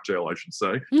 or a cocktail, I should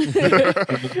say,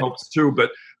 it helps too. But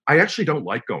I actually don't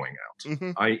like going out.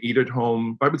 Mm-hmm. I eat at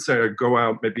home. I would say I go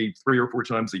out maybe 3 or 4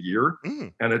 times a year.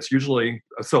 Mm. And it's usually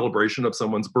a celebration of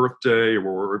someone's birthday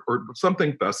or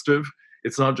something festive.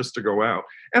 It's not just to go out.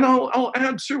 And I'll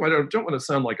add too, I don't want to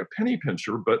sound like a penny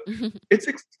pincher, but it's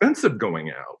expensive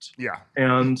going out. Yeah.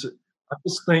 And I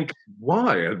just think,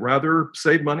 why? I'd rather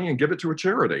save money and give it to a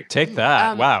charity. Take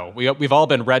that. Wow. We've all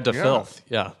been read to filth.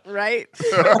 Yeah. Right?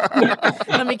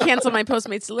 Let me cancel my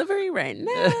Postmates delivery right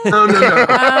now. No.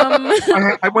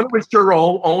 I want to assure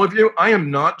all of you, I am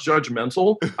not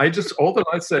judgmental. All that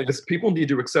I say is people need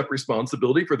to accept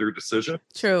responsibility for their decision.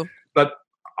 True. But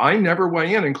I never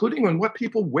weigh in, including on what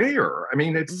people wear. I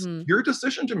mean, it's your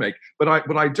decision to make. But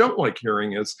what I don't like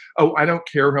hearing is, oh, I don't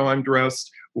care how I'm dressed,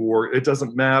 or it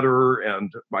doesn't matter,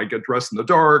 and I get dressed in the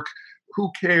dark. Who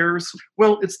cares?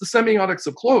 Well, it's the semiotics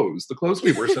of clothes. The clothes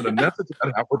we wear send a message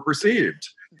about how we're perceived.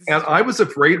 And I was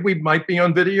afraid we might be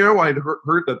on video. I'd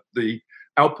heard that the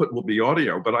output will be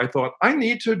audio, but I thought, I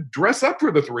need to dress up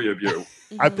for the 3 of you.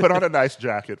 I put on a nice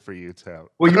jacket for you, Tim.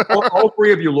 Well, all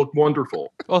 3 of you look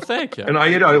wonderful. Well, thank you. And I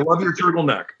love your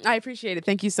turtleneck. I appreciate it.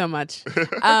 Thank you so much.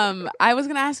 I was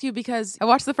going to ask you because I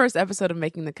watched the first episode of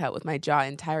Making the Cut with my jaw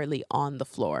entirely on the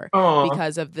floor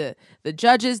because of the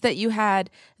judges that you had,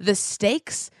 the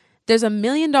stakes. There's $1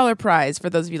 million prize for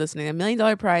those of you listening, $1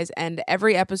 million prize. And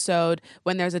every episode,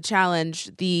 when there's a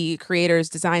challenge, the creators'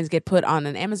 designs get put on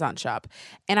an Amazon shop.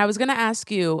 And I was going to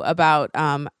ask you about,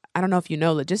 I don't know if you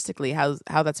know logistically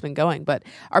how that's been going, but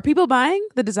are people buying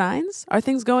the designs? Are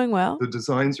things going well? The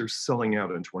designs are selling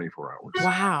out in 24 hours.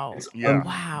 Wow. It's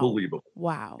Wow. unbelievable.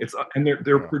 Wow. And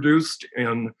they're produced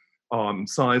in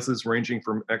sizes ranging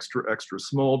from extra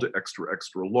small to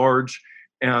extra large.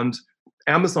 And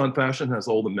Amazon Fashion has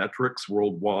all the metrics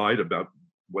worldwide about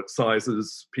what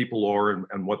sizes people are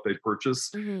and what they purchase,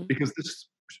 because this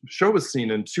show is seen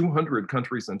in 200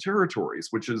 countries and territories,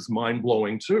 which is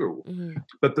mind-blowing too.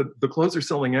 But the clothes are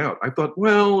selling out. I thought,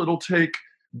 well, it'll take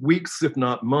weeks, if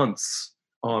not months,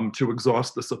 to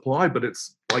exhaust the supply, but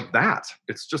it's like that.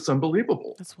 It's just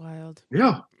unbelievable. That's wild.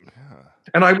 Yeah.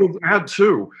 And I will add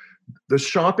too, the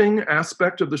shopping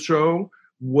aspect of the show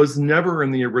was never in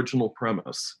the original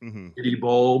premise. It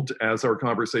evolved as our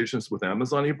conversations with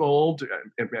Amazon evolved,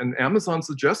 and Amazon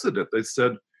suggested it. They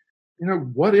said,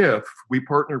 what if we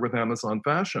partner with Amazon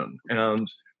Fashion? And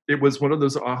it was one of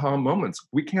those aha moments.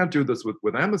 We can't do this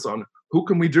with Amazon. Who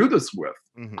can we do this with?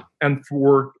 And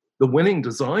for the winning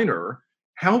designer,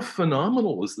 how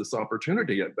phenomenal is this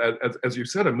opportunity? As you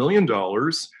said, $1 million,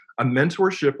 a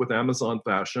mentorship with Amazon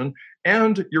Fashion,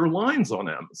 and your lines on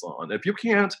Amazon. If you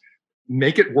can't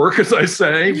make it work, as I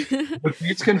say, with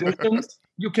these conditions,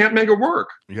 you can't make it work.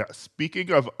 Yeah.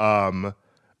 Speaking of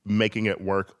making it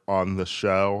work on the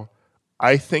show,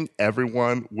 I think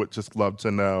everyone would just love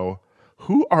to know,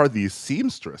 who are these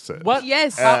seamstresses? What?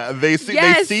 Yes. They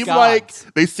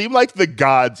seem like the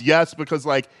gods. Yes, because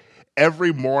like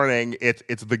every morning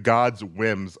it's the gods'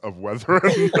 whims of whether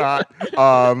or not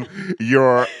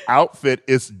your outfit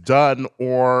is done,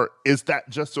 or is that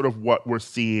just sort of what we're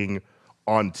seeing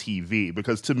on TV?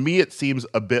 Because to me, it seems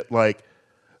a bit like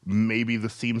maybe the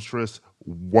seamstress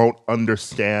won't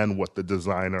understand what the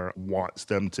designer wants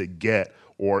them to get?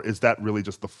 Or is that really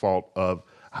just the fault of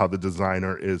how the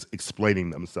designer is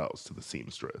explaining themselves to the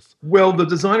seamstress? Well, the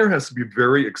designer has to be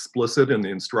very explicit in the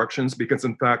instructions because,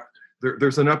 in fact,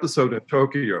 there's an episode in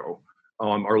Tokyo,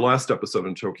 our last episode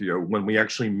in Tokyo, when we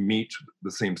actually meet the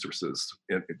seamstresses.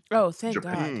 Oh, thank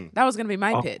Japan. God. That was going to be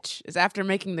my pitch, is after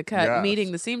making the cut, Yes.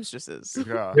 meeting the seamstresses.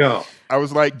 Yeah. Yeah, I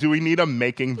was like, do we need a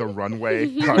Making the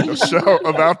Runway kind of show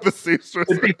about the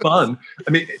seamstresses? it'd be fun.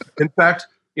 I mean, in fact,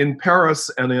 in Paris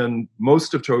and in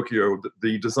most of Tokyo,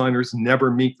 the designers never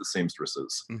meet the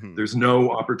seamstresses. Mhm. There's no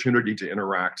opportunity to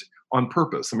interact on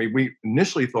purpose. I mean, we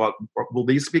initially thought, will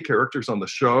these be characters on the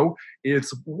show?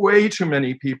 It's way too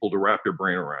many people to wrap your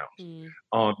brain around.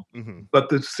 Mhm. But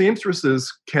the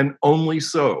seamstresses can only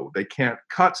sew. They can't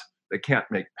cut. They can't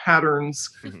make patterns.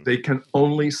 Mhm. They can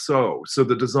only sew. So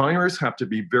the designers have to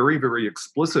be very, very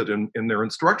explicit in their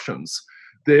instructions.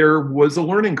 There was a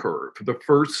learning curve. The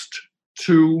first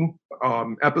two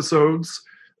episodes,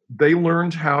 they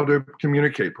learned how to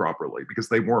communicate properly because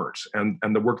they weren't. And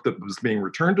the work that was being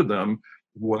returned to them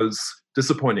was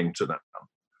disappointing to them.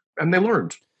 And they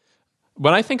learned.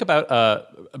 When I think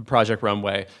about Project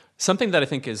Runway, something that I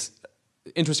think is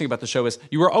interesting about the show is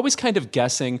you were always kind of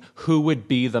guessing who would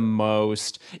be the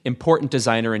most important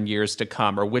designer in years to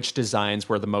come, or which designs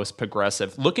were the most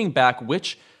progressive. Looking back,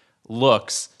 which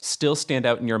looks still stand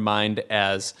out in your mind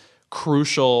as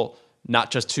crucial,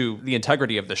 not just to the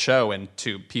integrity of the show and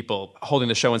to people holding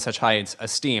the show in such high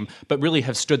esteem, but really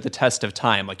have stood the test of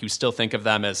time? Like, you still think of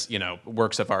them as,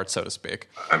 works of art, so to speak.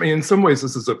 I mean, in some ways,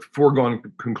 this is a foregone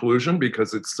conclusion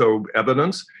because it's so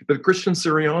evident. But Christian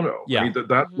Siriano, Yeah. I mean,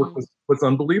 that work was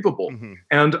unbelievable. Mhm.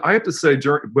 And I have to say,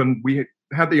 when we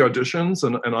had the auditions,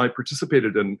 and I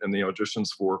participated in the auditions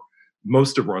for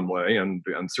most of Runway and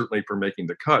certainly for making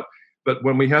the cut. But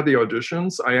when we had the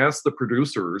auditions, I asked the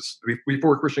producers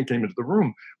before Christian came into the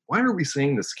room, why are we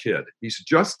seeing this kid? He's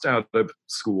just out of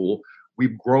school.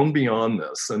 We've grown beyond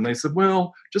this. And they said,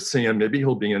 well, just see him. Maybe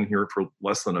he'll be in here for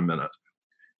less than a minute.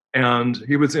 And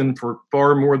he was in for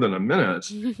far more than a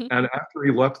minute. And after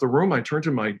he left the room, I turned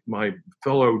to my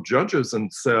fellow judges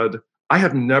and said, I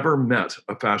have never met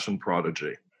a fashion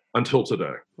prodigy until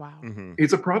today. Wow. Mhm.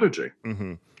 He's a prodigy.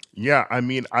 Mhm. Yeah, I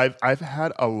mean, I've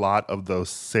had a lot of those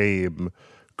same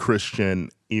Christian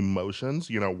emotions,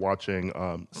 watching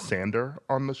Sander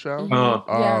on the show.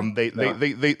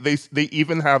 They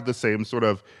even have the same sort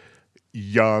of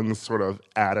young sort of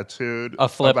attitude A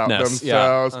flipness, about yeah.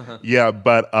 themselves. Yeah,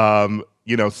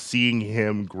 but seeing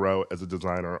him grow as a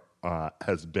designer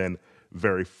has been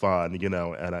very fun,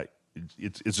 and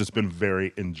it's just been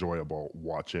very enjoyable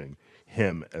watching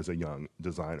him as a young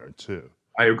designer too.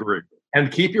 I agree. And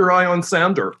keep your eye on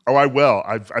Sander. Oh, I will.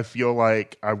 I feel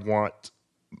like I want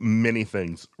many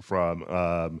things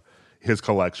from his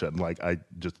collection. Like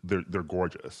they're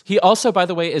gorgeous. He also, by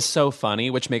the way, is so funny,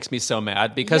 which makes me so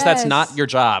mad because that's not Yes. your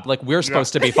job. Like, we're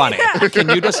supposed to be funny. Can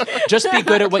you just be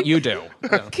good at what you do?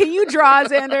 Can you draw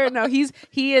Xander? No,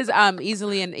 he is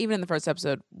easily, and even in the first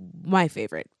episode, my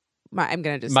favorite. I'm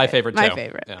gonna just My say it. favorite My too.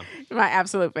 favorite. Yeah. My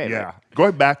absolute favorite. Yeah.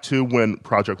 Going back to when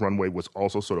Project Runway was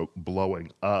also sort of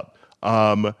blowing up,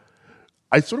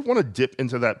 I sort of want to dip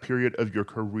into that period of your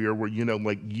career where,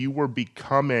 you were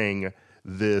becoming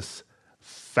this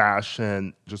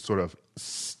fashion just sort of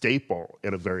staple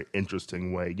in a very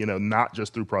interesting way, not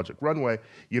just through Project Runway.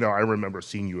 I remember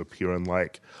seeing you appear in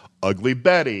like Ugly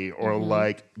Betty or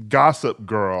like Gossip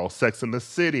Girl, Sex and the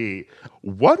City.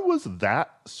 What was that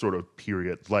sort of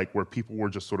period like where people were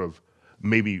just sort of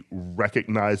maybe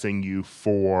recognizing you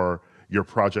for your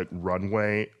Project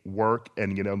Runway work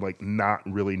and, not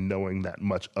really knowing that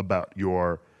much about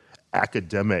your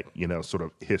academic, sort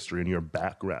of history and your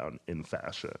background in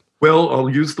fashion? Well, I'll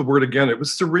use the word again. It was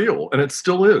surreal, and it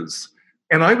still is.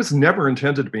 And I was never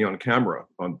intended to be on camera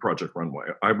on Project Runway.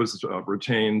 I was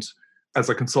retained as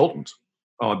a consultant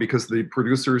because the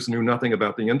producers knew nothing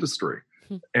about the industry.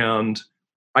 And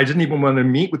I didn't even want to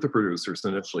meet with the producers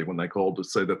initially when they called to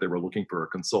say that they were looking for a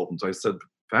consultant. I said,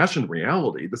 fashion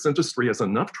reality, this industry has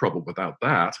enough trouble without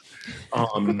that.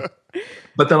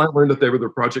 But then I learned that they were the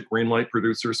Project Greenlight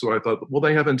producers. So I thought, well,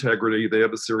 they have integrity. They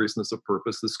have a seriousness of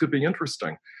purpose. This could be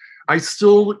interesting. I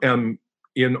still am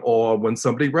in awe when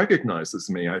somebody recognizes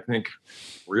me. I think,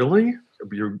 really?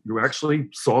 You actually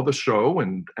saw the show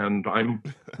and I'm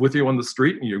with you on the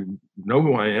street and you know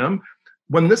who I am?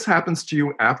 When this happens to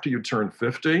you after you turn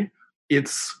 50,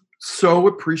 it's so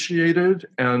appreciated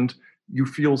and you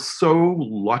feel so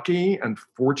lucky and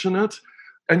fortunate,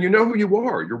 and you know who you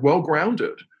are. You're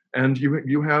well-grounded and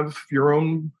you have your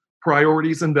own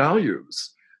priorities and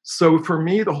values. So for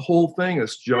me, the whole thing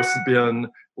has just been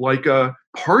like a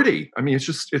party. I mean, it's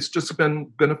just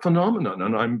been a phenomenon,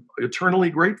 and I'm eternally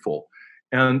grateful.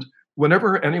 And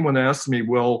whenever anyone asks me,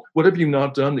 well, what have you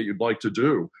not done that you'd like to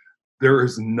do? There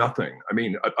is nothing. I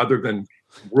mean, other than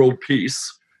world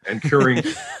peace and curing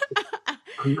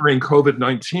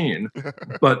COVID-19,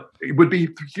 but it would be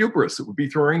hubris. It would be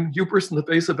throwing hubris in the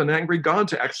face of an angry God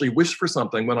to actually wish for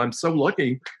something when I'm so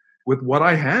lucky with what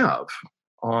I have,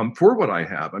 for what I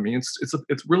have. I mean,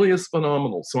 it really is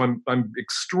phenomenal. So I'm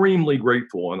extremely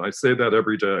grateful, and I say that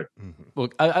every day. Mm-hmm. Well,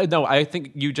 I know. I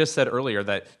think you just said earlier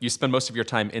that you spend most of your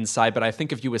time inside, but I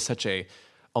think of you as such a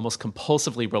almost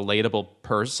compulsively relatable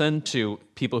person to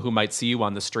people who might see you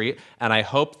on the street. And I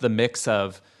hope the mix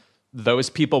of those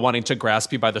people wanting to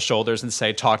grasp you by the shoulders and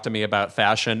say, talk to me about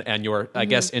fashion, and your, I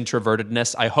guess,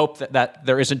 introvertedness, I hope that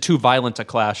there isn't too violent a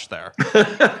clash there.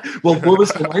 Well, Louis,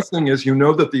 the nice thing is,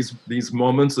 that these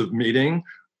moments of meeting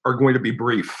are going to be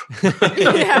brief. I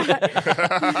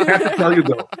have to tell you,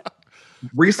 though,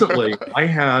 recently I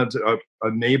had a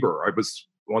neighbor. I was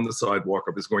on the sidewalk.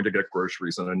 I was going to get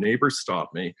groceries, and a neighbor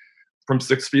stopped me from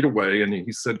 6 feet away, and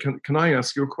he said, can I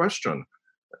ask you a question?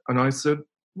 And I said,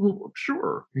 well,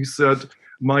 sure. He said,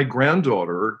 my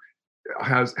granddaughter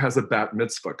has a bat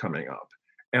mitzvah coming up,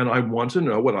 and I want to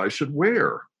know what I should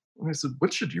wear. And I said,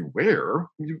 what should you wear?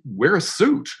 You wear a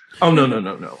suit. Oh, no. I'm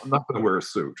not going to wear a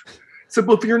suit. He said,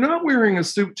 well, if you're not wearing a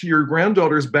suit to your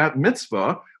granddaughter's bat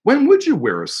mitzvah, when would you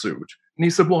wear a suit? And he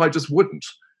said, well, I just wouldn't.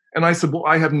 And I said, well,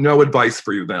 I have no advice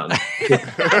for you then.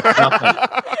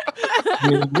 I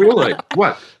mean, really?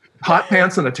 What? Hot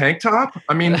pants and a tank top?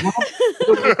 I mean,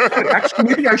 actually,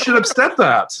 maybe I should have said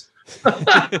that.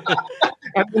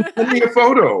 And then send me a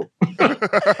photo.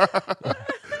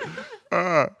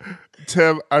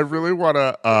 Tim, I really want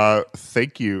to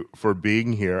thank you for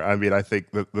being here. I mean, I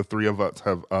think that the three of us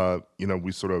have,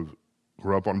 we sort of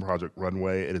grew up on Project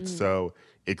Runway, and it's so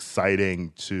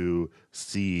exciting to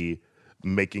see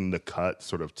Making the Cut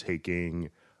sort of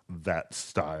taking that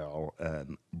style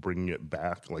and bringing it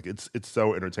back. Like it's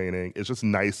so entertaining. It's just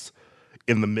nice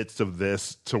in the midst of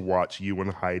this to watch you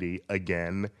and Heidi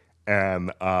again.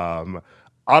 And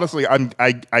honestly,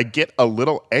 I get a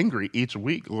little angry each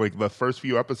week. Like the first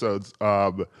few episodes,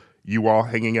 you all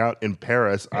hanging out in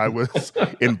Paris. I was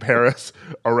in Paris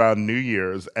around New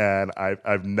Year's, and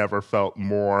I've never felt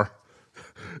more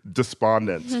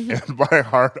despondent in my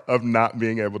heart of not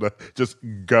being able to just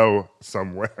go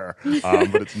somewhere.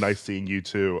 But it's nice seeing you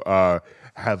two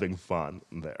having fun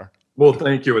there. Well,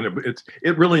 thank you. And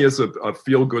it really is a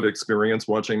feel-good experience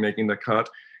watching Making the Cut.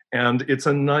 And it's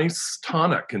a nice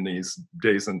tonic in these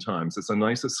days and times. It's a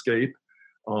nice escape,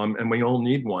 and we all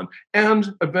need one.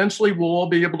 And eventually we'll all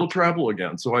be able to travel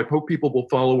again. So I hope people will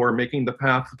follow our Making the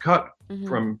Path Cut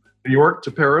from New York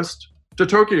to Paris to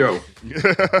Tokyo.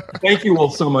 Thank you all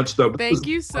so much, though. Thank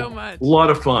you so much. A lot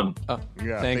of fun.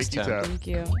 Thanks, Tim. Thank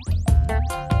you.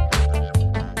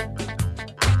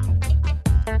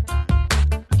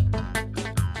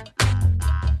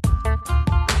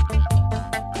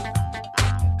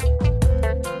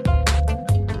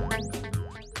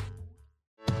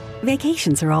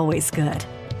 Vacations are always good.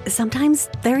 Sometimes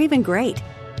they're even great.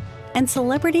 And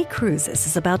Celebrity Cruises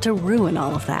is about to ruin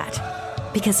all of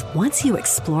that. Because once you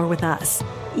explore with us,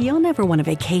 you'll never want a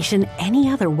vacation any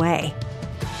other way.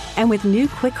 And with new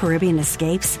Quick Caribbean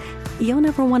escapes, you'll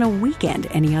never want a weekend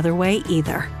any other way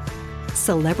either.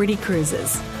 Celebrity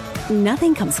Cruises.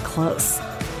 Nothing comes close.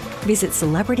 Visit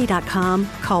Celebrity.com,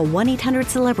 call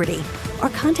 1-800-CELEBRITY, or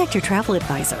contact your travel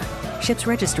advisor. Ships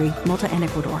Registry, Malta and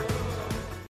Ecuador.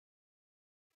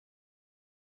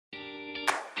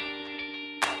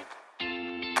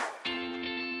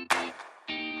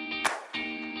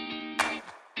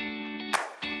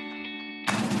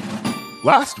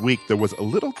 Last week, there was a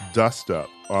little dust-up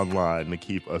online to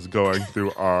keep us going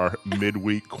through our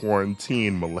midweek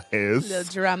quarantine malaise. A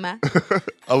little drama.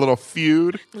 A little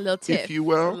feud, A little tiff. if you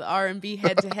will. A little R&B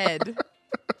head-to-head.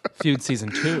 Feud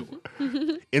season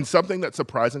 2. In something that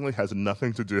surprisingly has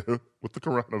nothing to do with the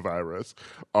coronavirus,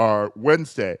 our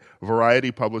Wednesday,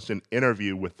 Variety published an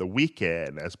interview with The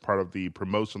Weeknd as part of the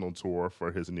promotional tour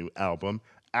for his new album,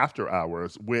 After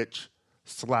Hours, which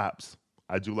slaps.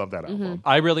 I do love that album.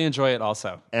 I really enjoy it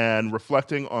also. And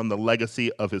reflecting on the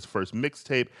legacy of his first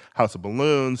mixtape, House of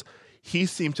Balloons, he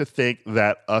seemed to think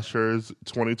that Usher's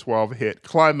 2012 hit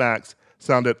Climax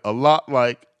sounded a lot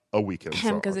like a Weeknd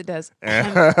song. Because it does.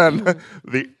 And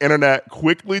the internet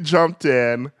quickly jumped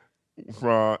in,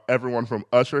 from everyone from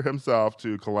Usher himself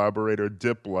to collaborator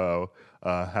Diplo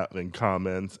having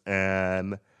comments.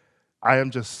 And I am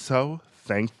just so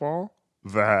thankful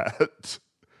that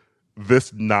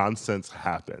this nonsense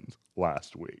happened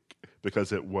last week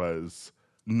because it was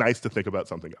nice to think about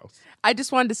something else. I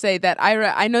just wanted to say that,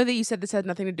 Ira, I know that you said this had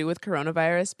nothing to do with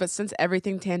coronavirus, but since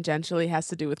everything tangentially has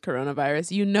to do with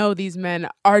coronavirus, you know these men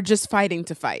are just fighting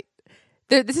to fight.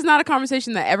 This is not a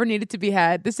conversation that ever needed to be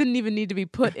had. This didn't even need to be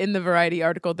put in the Variety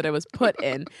article that it was put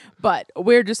in. But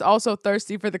we're just also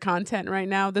thirsty for the content right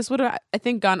now. This would have, I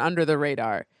think, gone under the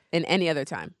radar in any other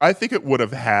time. I think it would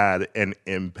have had an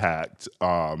impact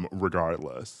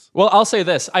regardless. Well, I'll say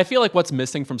this. I feel like what's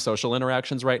missing from social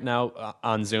interactions right now,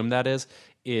 on Zoom that is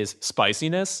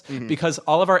spiciness, because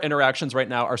all of our interactions right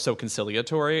now are so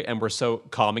conciliatory and we're so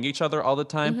calming each other all the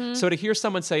time. So to hear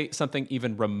someone say something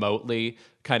even remotely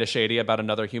kind of shady about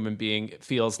another human being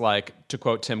feels like, to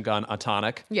quote Tim Gunn, a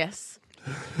tonic. Yes.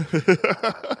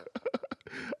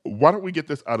 Why don't we get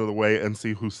this out of the way and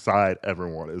see whose side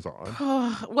everyone is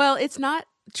on? Well, it's not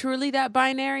truly that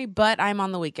binary, but I'm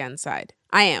on the Weeknd side.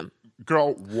 I am.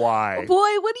 Girl, why? Boy,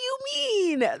 what do you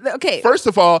mean? Okay. First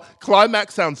of all,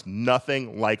 Climax sounds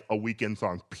nothing like a Weeknd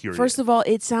song, period. First of all,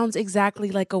 it sounds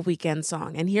exactly like a Weeknd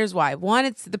song. And here's why. One,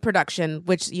 it's the production,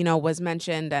 which, was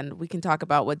mentioned, and we can talk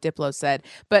about what Diplo said.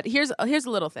 But here's a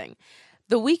little thing.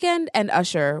 The Weeknd and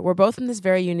Usher were both in this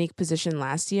very unique position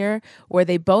last year where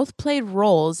they both played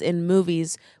roles in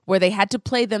movies where they had to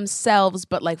play themselves,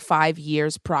 but like 5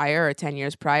 years prior or 10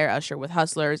 years prior, Usher with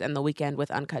Hustlers and The Weeknd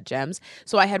with Uncut Gems.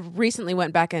 So I had recently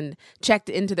went back and checked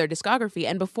into their discography.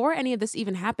 And before any of this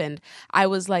even happened, I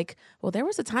was like, well, there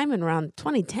was a time in around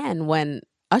 2010 when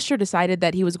Usher decided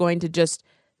that he was going to just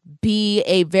be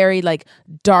a very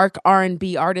dark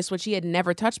R&B artist, which he had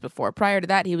never touched before. Prior to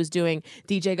that, he was doing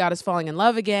DJ Got Us Falling in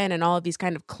Love Again and all of these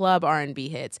kind of club R&B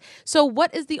hits. So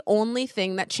what is the only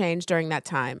thing that changed during that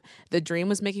time? The Dream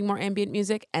was making more ambient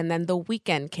music, and then The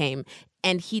Weeknd came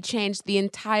and he changed the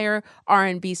entire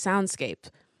R&B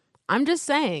soundscape. I'm just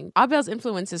saying, Abel's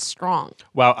influence is strong.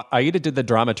 Wow, Aida did the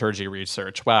dramaturgy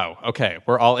research. Wow, okay,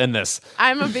 we're all in this.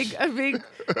 I'm a big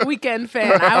Weeknd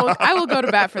fan. I will go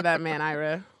to bat for that man,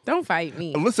 Ira. Don't fight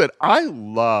me. Listen, I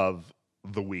love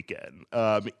The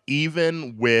Weeknd.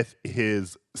 Even with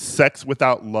his Sex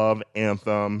Without Love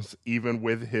anthems, even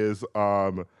with his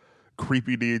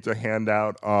creepy need to hand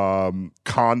out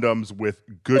condoms with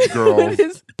good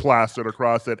girls plastered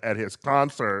across it at his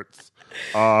concerts,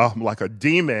 like a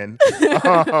demon.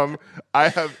 I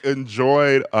have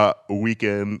enjoyed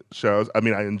Weeknd shows. I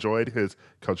mean, I enjoyed his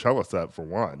Coachella set for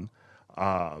one,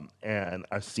 and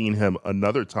I've seen him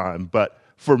another time. But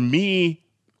for me,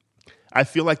 I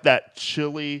feel like that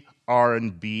chilly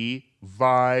R&B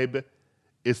vibe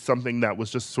is something that was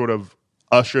just sort of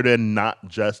ushered in not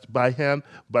just by him,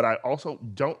 but I also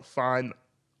don't find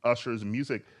Usher's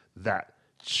music that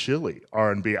chilly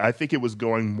R&B. I think it was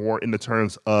going more in the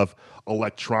terms of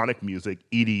electronic music,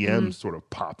 EDM sort of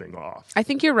popping off. I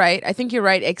think you're right,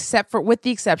 with the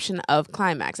exception of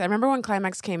Climax. I remember when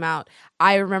Climax came out,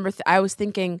 I was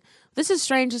thinking, this is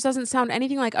strange. This doesn't sound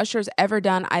anything like Usher's ever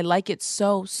done. I like it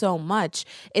so, so much.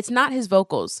 It's not his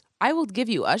vocals. I will give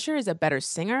you, Usher is a better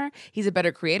singer. He's a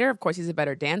better creator. Of course, he's a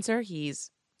better dancer.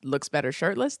 Looks better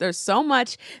shirtless. There's so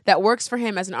much that works for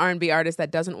him as an R&B artist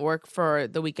that doesn't work for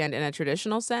The Weeknd in a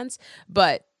traditional sense.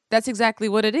 But that's exactly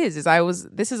what it is.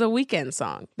 This is a Weeknd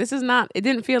song. It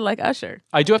didn't feel like Usher.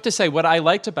 I do have to say, what I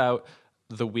liked about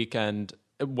The Weeknd,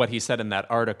 what he said in that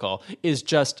article, is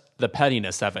just the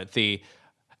pettiness of it.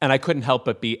 And I couldn't help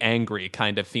but be angry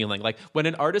kind of feeling. Like when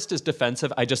an artist is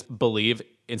defensive, I just believe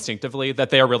instinctively that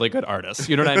they are really good artists.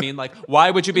 You know what I mean? Like, why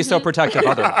would you be so protective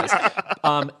otherwise?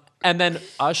 And then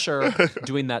Usher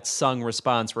doing that sung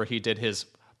response where he did his,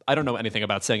 I don't know anything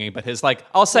about singing, but his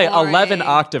I'll say Boring. 11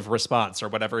 octave response or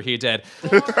whatever he did.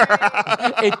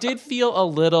 It did feel a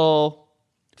little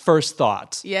first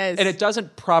thought. Yes. And it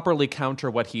doesn't properly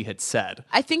counter what he had said.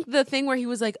 I think the thing where he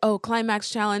was like, oh, Climax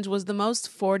Challenge was the most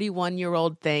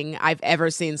 41-year-old thing I've ever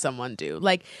seen someone do.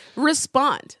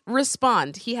 Respond.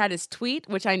 He had his tweet,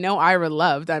 which I know Ira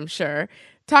loved, I'm sure.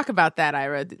 Talk about that,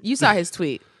 Ira. You saw his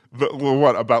tweet.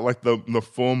 What about the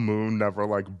full moon never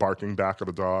barking back at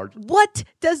a dog? What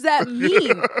does that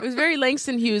mean? It was very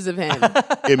Langston Hughes of him.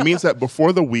 It means that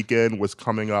before The Weeknd was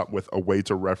coming up with a way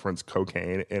to reference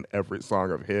cocaine in every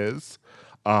song of his,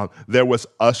 there was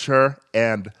Usher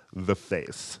and The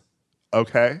Face.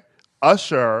 Okay?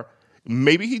 Usher,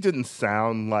 maybe he didn't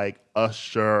sound like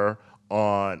Usher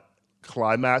on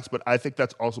Climax, but I think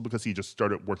that's also because he just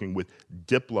started working with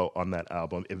Diplo on that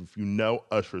album. If you know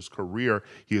Usher's career,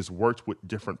 he has worked with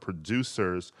different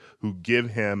producers who give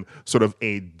him sort of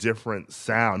a different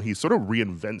sound. He sort of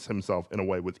reinvents himself in a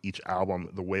way with each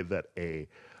album, the way that a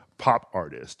pop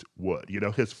artist would.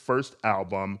 His first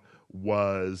album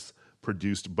was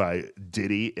produced by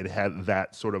Diddy. It had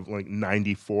that sort of like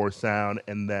 94 sound.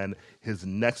 And then his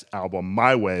next album,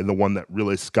 My Way, the one that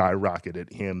really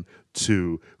skyrocketed him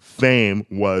to fame,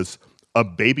 was a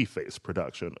Babyface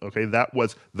production. Okay, that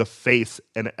was The Face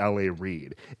and L.A.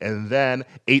 Reid. And then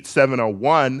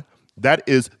 8701, that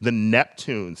is the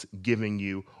Neptunes giving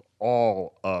you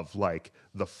all of like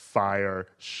the fire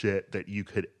shit that you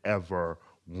could ever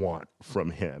want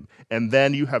from him. And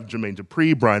then you have Jermaine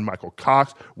Dupri, Brian Michael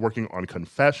Cox working on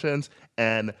Confessions.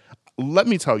 And let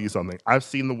me tell you something. I've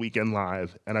seen The Weeknd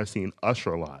live and I've seen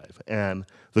Usher live. And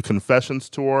the Confessions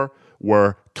tour,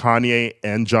 where Kanye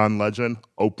and John Legend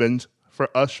opened for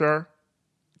Usher,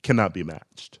 cannot be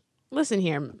matched. Listen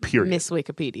here, Period. Miss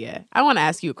Wikipedia. I want to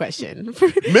ask you a question.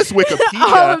 Miss Wikipedia.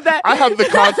 All of that. I have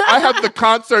the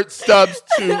concert stubs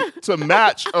to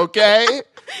match. Okay.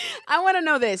 I want to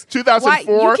know this.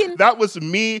 2004. Why, you can- That was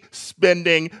me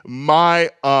spending my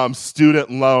student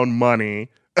loan money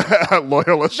at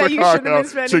Loyola That you shouldn't have Chicago been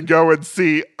spending. to go and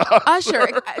see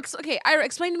Usher. Okay, Ira,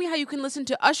 explain to me how you can listen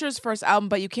to Usher's first album,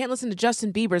 but you can't listen to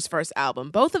Justin Bieber's first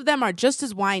album. Both of them are just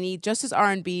as whiny, just as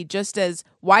R&B, just as,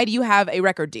 why do you have a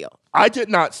record deal? I did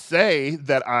not say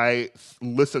that I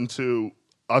listened to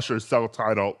Usher's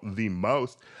self-titled the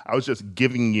most. I was just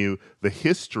giving you the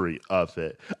history of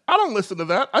it. I don't listen to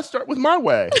that. I start with My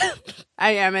Way.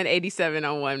 I am an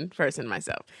 8701 person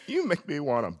myself. You make me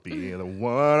want to be the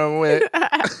one I'm with.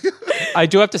 I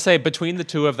do have to say, between the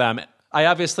two of them, I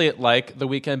obviously like The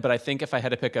Weeknd, but I think if I had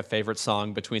to pick a favorite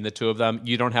song between the two of them,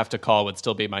 You Don't Have to Call would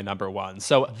still be my number one.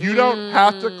 So You don't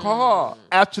have to call.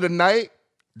 After the night,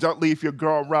 don't leave your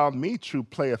girl around me, true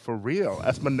player for real.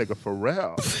 That's my nigga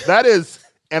Pharrell. That is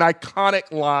an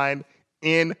iconic line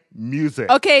in music.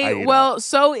 Okay, Aida. well,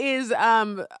 so is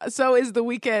The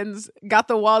Weeknd's Got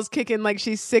the Walls Kicking Like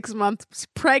She's 6 months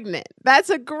pregnant. That's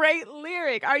a great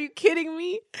lyric. Are you kidding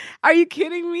me? Are you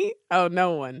kidding me? Oh,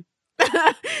 no one.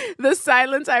 The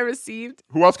silence I received.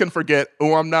 Who else can forget,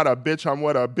 oh, I'm not a bitch, I'm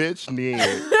what a bitch needs.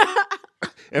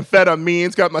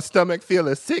 Amphetamines got my stomach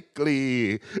feeling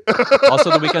sickly.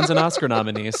 also, The Weeknd's an Oscar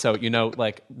nominee, so, you know,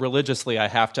 like, religiously, I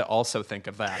have to also think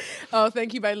of that. Oh,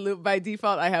 thank you. By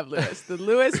default, I have Lewis. The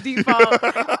Lewis default.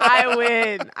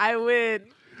 I win.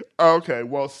 Okay,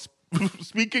 well,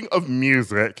 speaking of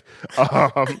music,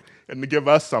 and to give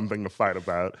us something to fight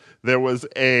about, there was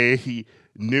a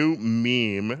new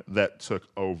meme that took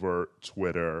over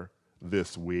Twitter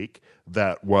this week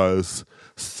that was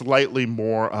slightly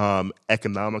more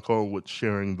economical with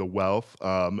sharing the wealth,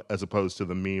 as opposed to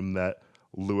the meme that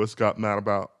Lewis got mad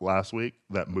about last week,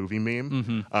 that movie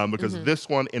meme, because this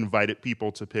one invited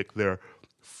people to pick their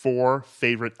 4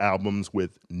 favorite albums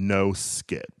with no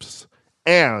skips.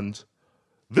 And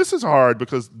this is hard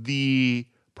because the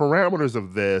parameters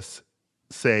of this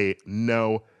say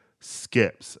no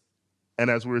skips.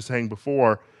 And as we were saying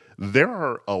before, there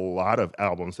are a lot of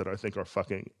albums that I think are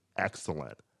fucking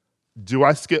excellent. Do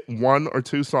I skip 1 or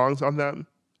 2 songs on them?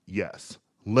 Yes.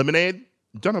 Lemonade?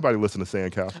 Don't nobody listen to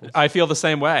Sandcastles. I feel the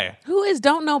same way. Who is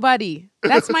Don't Nobody?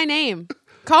 That's my name.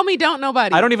 Call me Don't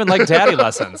Nobody. I don't even like Daddy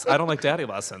Lessons. I don't like Daddy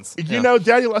Lessons. You know,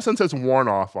 Daddy Lessons has worn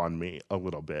off on me a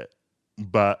little bit.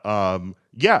 But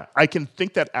yeah, I can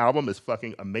think that album is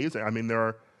fucking amazing. I mean, there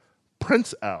are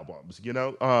Prince albums, you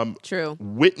know, True.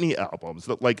 Whitney albums,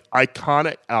 like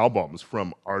iconic albums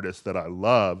from artists that I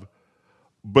love.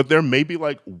 But there may be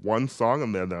like one song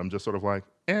in there that I'm just sort of like,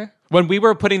 eh. When we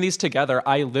were putting these together,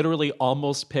 I literally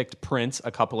almost picked Prince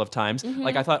a couple of times.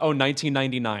 Like I thought, oh,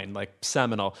 1999, like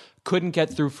seminal. Couldn't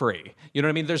get through Free. You know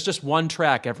what I mean? There's just one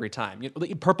track every time.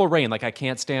 Purple Rain, like I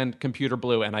can't stand Computer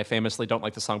Blue, and I famously don't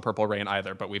like the song Purple Rain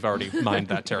either, but we've already mined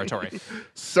that territory.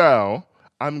 So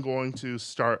I'm going to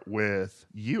start with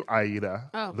you,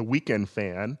 Aida, Oh. the Weeknd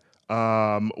fan.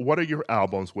 What are your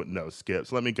albums with no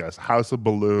skips? Let me guess. House of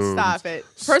Balloons. Stop it.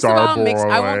 First of all,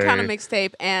 I won't count a Starboy.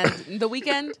 mixtape. And The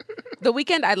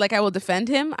Weeknd, I will defend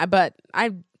him, but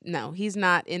no, he's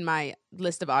not in my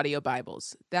list of audio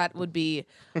Bibles. That would be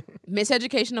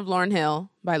Miseducation of Lauryn Hill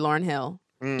by Lauryn Hill.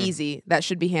 Easy. That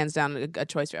should be hands down a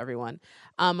choice for everyone.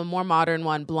 A more modern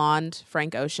one, Blonde,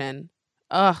 Frank Ocean.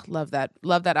 Ugh, love that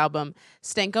album.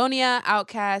 Stankonia,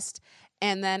 Outkast.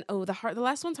 And then, the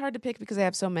last one's hard to pick because I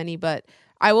have so many, but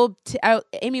I will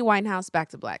Amy Winehouse, Back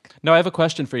to Black. No, I have a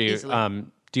question for you. Easily.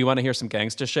 Do you want to hear some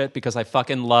gangsta shit? Because I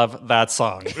fucking love that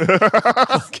song.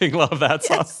 Fucking love that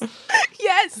song.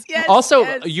 Yes. Also,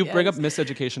 yes, you bring up yes.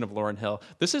 Miseducation of Lauryn Hill.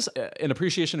 This is an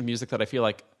appreciation of music that I feel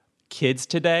like kids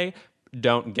today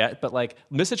don't get, but like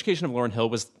Miseducation of Lauryn Hill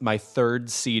was my third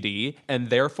CD, and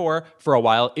therefore for a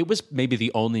while it was maybe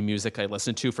the only music I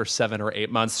listened to for 7 or 8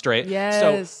 months straight.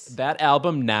 Yes. So that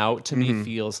album now to me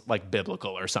feels like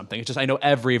biblical or something. It's just I know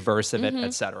every verse of it,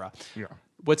 etc. Yeah.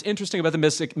 What's interesting about the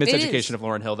Miseducation of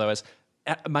Lauryn Hill though is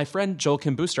my friend Joel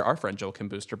Kim Booster, our friend Joel Kim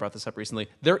Booster brought this up recently.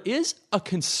 There is a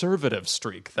conservative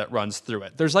streak that runs through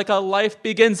it. There's like a life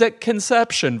begins at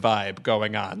conception vibe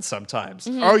going on sometimes.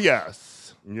 Oh,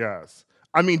 yes. Yes.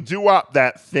 I mean, Doo-Wop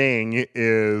That Thing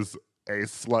is a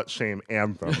slut shame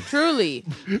anthem. Truly.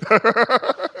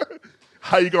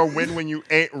 How you gonna win when you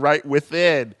ain't right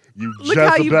within? You Look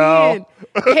Jezebel. how you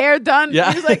being. Hair done.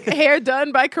 Yeah. He's like hair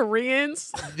done by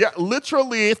Koreans. Yeah,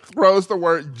 literally throws the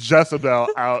word Jezebel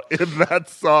out in that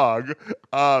song.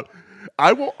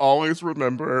 I will always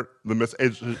remember the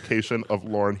Miseducation of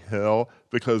Lauryn Hill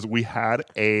because we had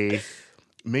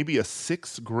maybe a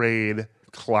 6th grade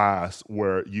class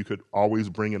where you could always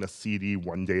bring in a CD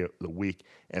one day of the week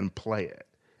and play it.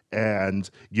 And,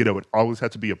 you know, it always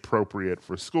had to be appropriate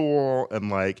for school. And,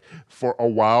 like, for a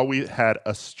while, we had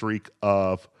a streak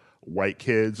of white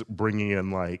kids bringing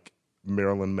in, like,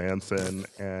 Marilyn Manson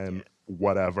and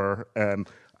whatever. And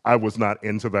I was not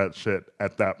into that shit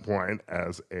at that point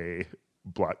as a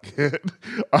black kid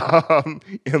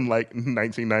in, like,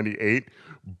 1998.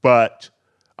 But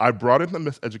I brought in the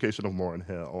Miseducation of Lauryn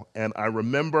Hill. And I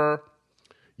remember...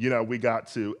 You know, we got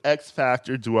to X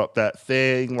Factor, Doo-Wop That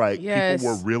Thing. Like, Yes.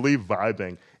 people were really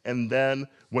vibing. And then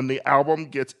when the album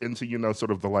gets into, you know, sort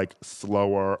of the, like,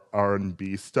 slower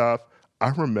R&B stuff, I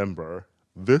remember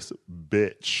this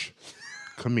bitch,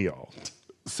 Camille,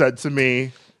 said to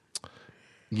me,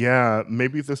 yeah,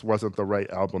 maybe this wasn't the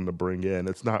right album to bring in.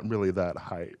 It's not really that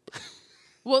hype.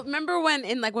 Well, remember when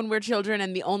when we're children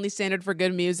and the only standard for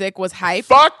good music was hype?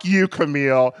 Fuck you,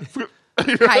 Camille.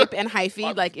 Hype and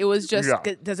hyphy. Like, it was just,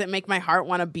 Yeah. does it make my heart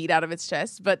want to beat out of its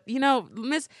chest? But, you know,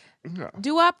 Yeah.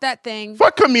 Doo-Wop That Thing.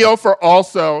 Fuck Camille for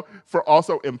also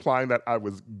implying that I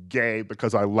was gay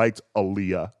because I liked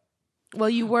Aaliyah. Well,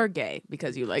 you were gay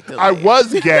because you liked it. I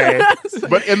was gay,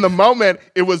 but in the moment,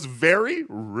 it was very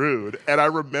rude. And I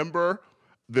remember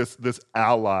this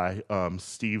ally,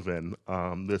 Steven,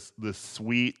 this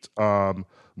sweet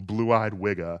blue-eyed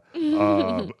wigga,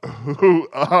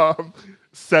 who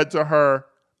said to her,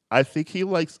 I think he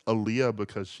likes Aaliyah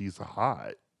because she's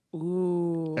hot,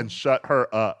 Ooh. and shut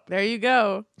her up. There you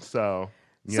go. So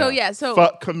So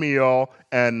fuck Camille,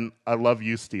 and I love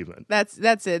you, Steven. That's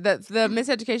it. That's the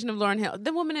Miseducation of Lauryn Hill.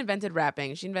 The woman invented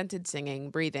rapping. She invented singing,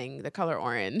 breathing, the color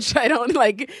orange. I don't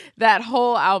that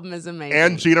whole album is amazing.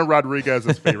 And Gina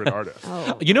Rodriguez's favorite artist.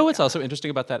 Oh. You know what's also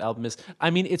interesting about that album is, I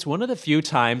mean, it's one of the few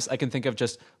times I can think of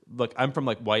look, I'm from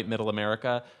like white middle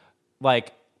America.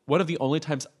 Like, one of the only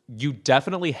times you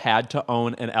definitely had to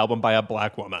own an album by a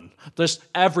black woman. Just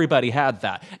everybody had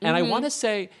that. And I want to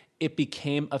say it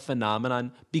became a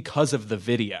phenomenon because of the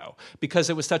video, because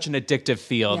it was such an addictive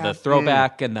feel, Yeah. the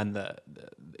throwback and then the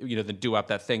Doo-Wop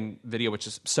That Thing video, which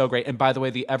is so great. And by the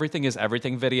way, the Everything is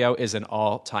Everything video is an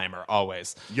all-timer,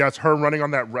 always. Yes, her running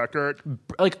on that record.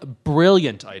 Like,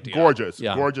 brilliant idea. Gorgeous,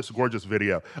 Yeah. gorgeous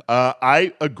video.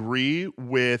 I agree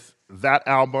with that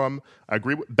album. I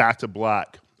agree with Back to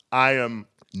Black. I am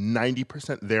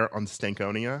 90% there on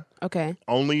Stankonia. Okay.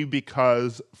 Only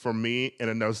because for me, in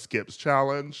a no skips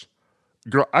challenge,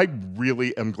 girl, I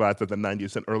really am glad that the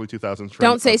 90s and early 2000s trend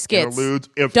Don't say of skits.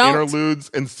 interludes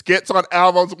and skits on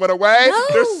albums went away, No.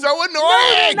 they're so annoying.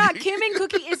 No, they're not. Kim and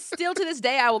Cookie is still to this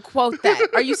day. I will quote that.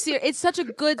 Are you serious? It's such a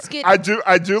good skit. I do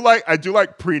like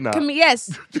Prenup.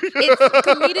 Yes, it's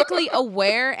comedically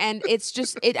aware, and it's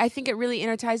just I think it really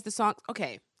energized the song.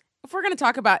 Okay, if we're gonna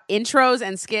talk about intros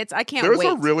and skits, I can't There's wait.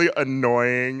 a really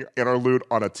annoying interlude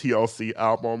on a TLC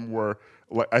album where,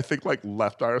 like, I think like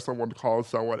Left Eye or someone called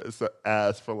someone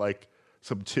as for like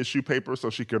some tissue paper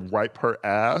so she could wipe her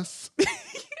ass.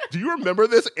 Do you remember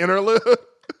this interlude?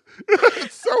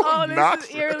 It's so obnoxious.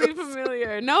 This is eerily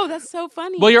familiar. No, that's so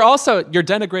funny. Well, you're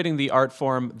denigrating the art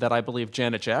form that I believe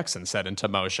Janet Jackson set into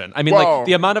motion. I mean, Whoa. like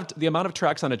the amount of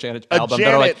tracks on a Janet album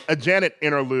that are like, A Janet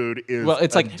interlude is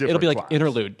it's a like it'll be like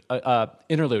different class.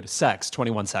 interlude, sex,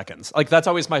 21 seconds. Like that's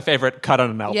always my favorite cut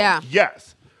on an album. yeah.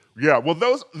 Yes. Yeah. Well,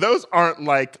 those aren't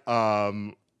like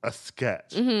a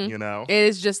sketch, Mm-hmm. you know? It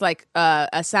is just like a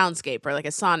soundscape or like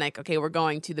a sonic. Okay, we're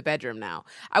going to the bedroom now.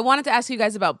 I wanted to ask you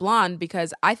guys about Blonde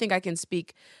because I think I can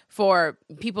speak for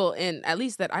people at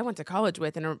least that I went to college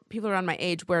with and people around my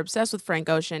age. We're obsessed with Frank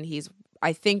Ocean. He's,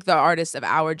 I think, the artist of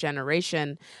our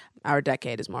generation. Our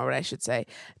decade is more what I should say.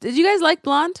 Did you guys like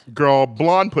Blonde? Girl,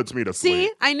 Blonde puts me to See,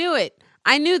 sleep. I knew it.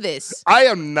 I knew this. I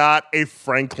am not a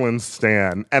Franklin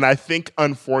stan, and I think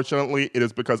unfortunately it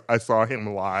is because I saw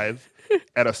him live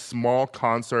at a small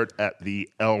concert at the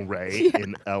El Rey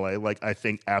in LA, like I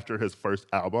think after his first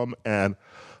album, and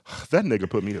that nigga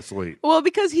put me to sleep. Well,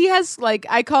 because he has like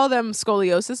I call them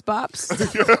scoliosis bops.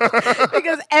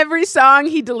 Because every song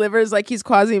he delivers like he's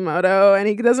Quasimodo and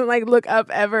he doesn't like look up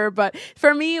ever. But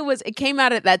for me it came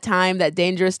out at that time, that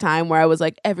dangerous time where I was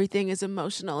like, everything is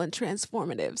emotional and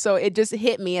transformative. So it just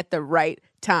hit me at the right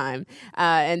time.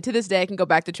 And to this day I can go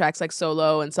back to tracks like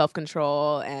Solo and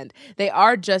Self-Control, and they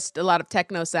are just a lot of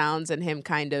techno sounds and him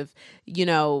kind of,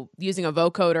 using a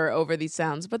vocoder over these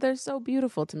sounds, but they're so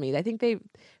beautiful to me. I think they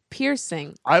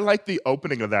piercing. I like the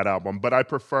opening of that album, but I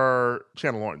prefer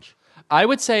Channel Orange. I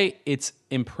would say it's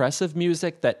impressive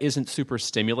music that isn't super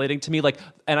stimulating to me.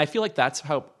 And I feel like that's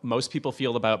how most people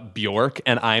feel about Bjork,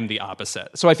 and I'm the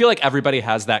opposite. So I feel like everybody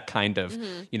has that kind of,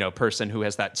 person who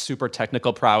has that super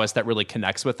technical prowess that really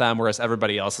connects with them, whereas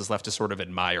everybody else is left to sort of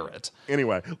admire it.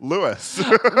 Anyway, Lewis.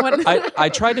 I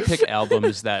tried to pick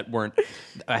albums that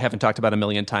I haven't talked about a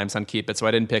million times on Keep It, so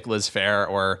I didn't pick Liz Phair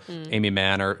or Amy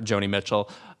Mann or Joni Mitchell.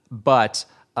 But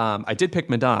I did pick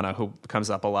Madonna, who comes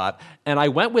up a lot. And I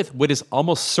went with what is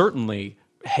almost certainly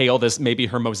hailed as maybe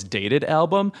her most dated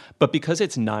album. But because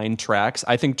it's 9 tracks,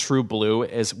 I think True Blue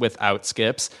is without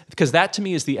skips. Because that to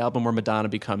me is the album where Madonna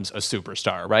becomes a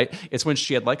superstar, right? It's when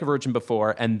she had Like a Virgin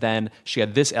before, and then she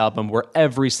had this album where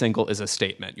every single is a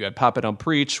statement. You had Papa Don't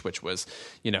Preach, which was,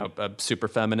 a super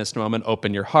feminist moment.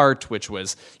 Open Your Heart, which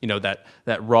was,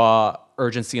 that raw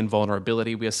urgency and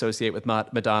vulnerability we associate with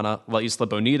Madonna. La Isla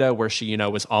Bonita, where she,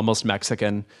 was almost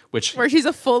Mexican, where she's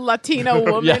a full Latino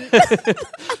woman.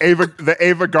 The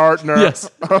Ava Gardner yes.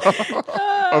 of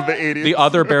the 80s. The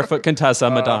other barefoot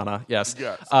Contessa, Madonna. Yes.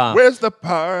 Where's the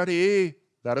party?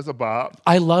 That is a bop.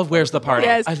 I love Where's the Party.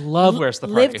 Yes. I love Where's the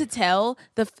Party. Live to Tell,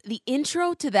 the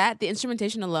intro to that, the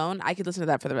instrumentation alone, I could listen to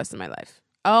that for the rest of my life.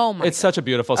 Oh my! It's such a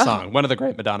beautiful song. One of the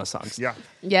great Madonna songs. Yeah.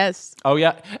 Yes. Oh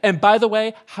yeah. And by the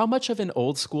way, how much of an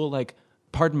old school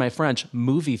pardon my French,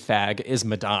 movie fag is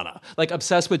Madonna?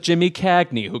 Obsessed with Jimmy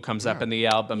Cagney, who comes up in the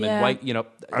album, and white.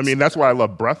 I mean, that's why I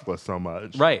love Breathless so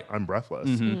much. Right. I'm Breathless.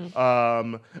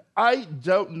 Mm-hmm. I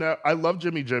don't know. I love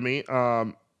Jimmy.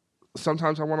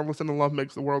 Sometimes I want to listen to Love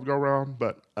Makes the World Go Round,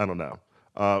 but I don't know.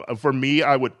 For me,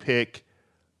 I would pick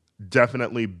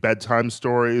definitely Bedtime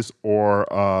Stories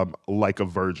or Like a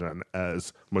Virgin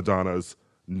as Madonna's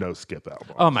no skip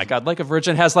album. Oh my God, Like a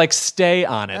Virgin has Stay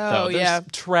on it though. There's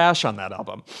trash on that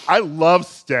album. I love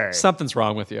Stay. Something's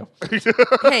wrong with you.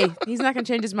 Hey, he's not going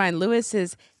to change his mind. Lewis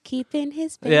is keeping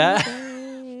his baby. Yeah.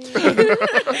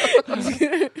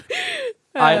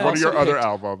 What are your other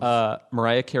albums?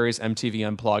 Mariah Carey's MTV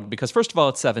Unplugged, because first of all,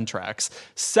 it's 7 tracks.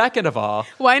 Second of all,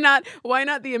 why not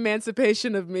the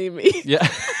Emancipation of Mimi? Yeah.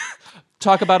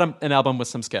 Talk about an album with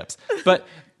some skips. But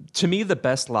to me, the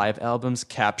best live albums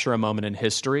capture a moment in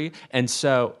history. And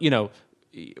so,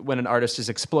 when an artist is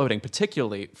exploding,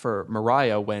 particularly for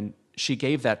Mariah, when she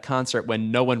gave that concert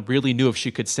when no one really knew if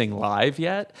she could sing live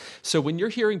yet. So when you're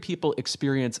hearing people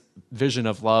experience Vision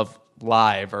of Love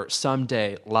live or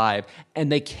Someday live,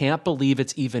 and they can't believe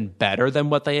it's even better than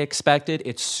what they expected,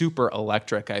 it's super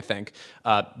electric, I think.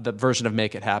 The version of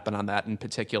Make It Happen on that in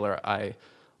particular, I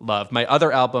love. My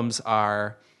other albums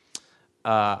are,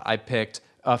 I picked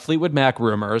Fleetwood Mac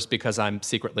Rumors, because I'm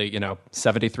secretly,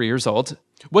 73 years old.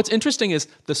 What's interesting is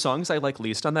the songs I like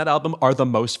least on that album are the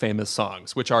most famous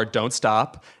songs, which are Don't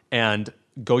Stop and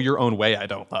Go Your Own Way, I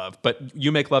don't love. But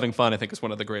You Make Loving Fun, I think, is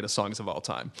one of the greatest songs of all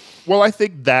time. Well, I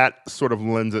think that sort of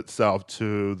lends itself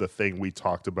to the thing we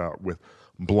talked about with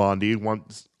Blondie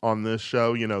once on this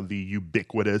show. The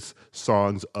ubiquitous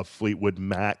songs of Fleetwood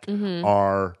Mac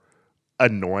are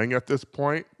annoying at this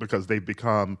point because they've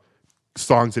become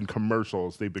songs in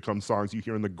commercials. They become songs you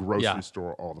hear in the grocery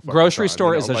store all the fucking grocery time.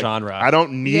 store is a genre. I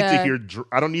don't need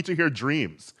to hear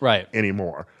Dreams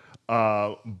anymore.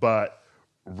 But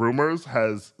Rumors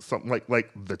has something like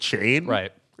The Chain.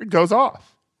 Right. It goes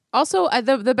off. Also,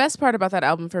 the best part about that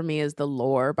album for me is the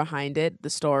lore behind it, the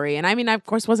story. And I mean, I, of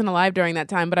course, wasn't alive during that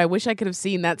time, but I wish I could have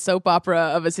seen that soap opera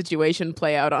of a situation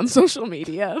play out on social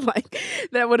media.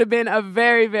 That would have been a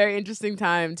very, very interesting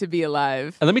time to be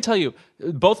alive. And let me tell you,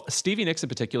 both Stevie Nicks in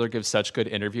particular gives such good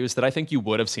interviews that I think you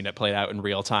would have seen it played out in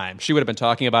real time. She would have been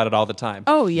talking about it all the time.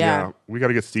 Oh, yeah. We got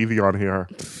to get Stevie on here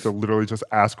to literally just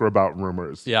ask her about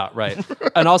Rumors. Yeah, right.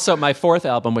 And also, my 4th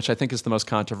album, which I think is the most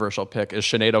controversial pick, is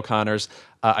Sinead O'Connor's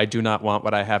I Do Not Want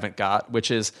What I Haven't Got,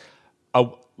 which is,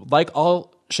 like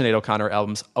all Sinead O'Connor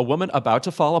albums, a woman about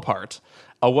to fall apart,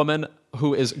 a woman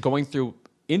who is going through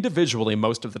individually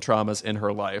most of the traumas in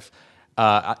her life,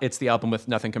 It's the album with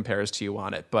Nothing Compares to You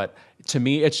on it. But to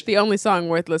me, it's The only song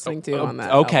worth listening to on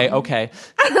that. okay, album. okay.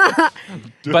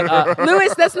 But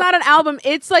Lewis, that's not an album.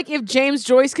 It's like if James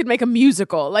Joyce could make a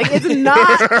musical. Like, it's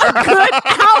not a good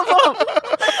album.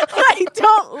 I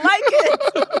don't like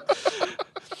it.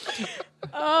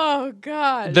 Oh,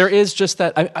 God. there is just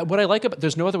that. What I like about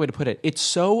there's no other way to put it. It's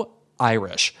so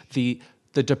Irish. The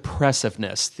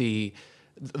depressiveness, the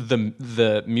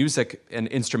music and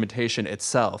instrumentation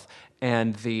itself,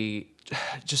 and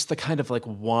just the kind of like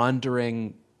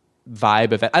wandering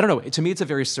vibe of it. I don't know. To me, it's a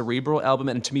very cerebral album,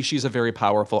 and to me, she's a very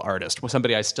powerful artist.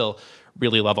 Somebody I still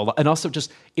really love a lot. And also,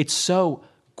 just it's so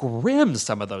grim.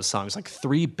 Some of those songs, like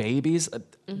Three Babies.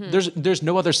 There's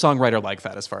no other songwriter like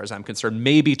that, as far as I'm concerned.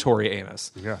 Maybe Tori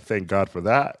Amos. Yeah, thank God for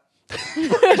that.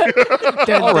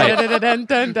 All right.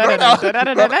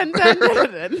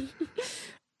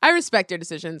 I respect your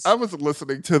decisions. I was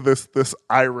listening to this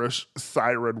Irish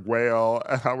siren wail,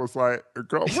 and I was like,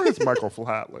 "Girl, where's Michael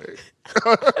Flatley?"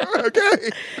 Okay,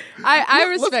 I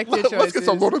respect your choices. Let's get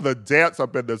some more of the dance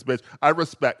up in this bitch. I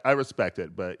respect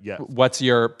it, but yeah. What's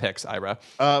your picks, Ira?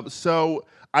 So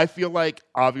I feel like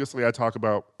obviously I talk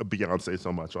about Beyonce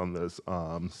so much on this,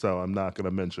 so I'm not gonna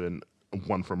mention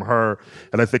one from her.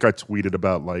 And I think I tweeted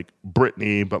about like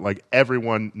Britney, but like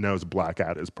everyone knows Black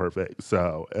Cat is perfect.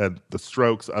 So, and the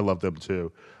Strokes, I love them too.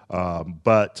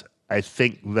 But I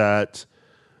think that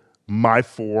my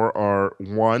four are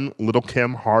one, Little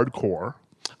Kim, Hardcore.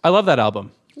 I love that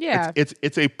album. Yeah.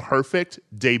 It's a perfect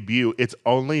debut. Its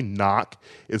only knock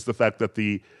is the fact that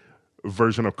the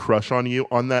version of Crush on You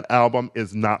on that album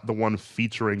is not the one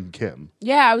featuring Kim.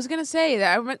 Yeah, I was going to say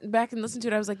that. I went back and listened to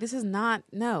it. I was like, this is not,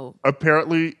 no.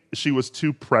 Apparently, she was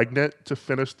too pregnant to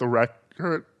finish the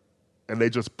record, and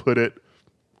they just put it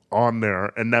on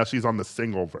there, and now she's on the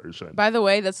single version. By the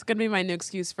way, that's going to be my new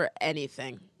excuse for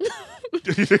anything.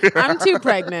 I'm too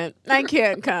pregnant. I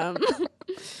can't come.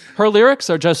 Her lyrics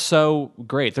are just so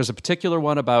great. There's a particular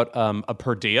one about a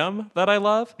per diem that I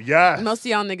love. Yes. Most of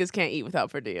y'all niggas can't eat without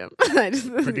per diem.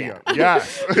 Per diem.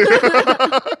 Yes.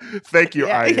 Thank you,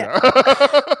 Aya. Yeah.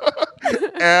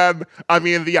 And I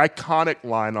mean, the iconic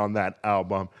line on that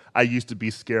album, I used to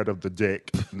be scared of the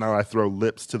dick. Now I throw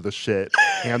lips to the shit.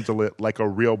 Handle it like a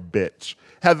real bitch.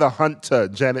 Heather Hunter,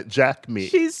 Janet Jack me.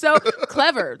 She's so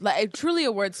clever. Like, truly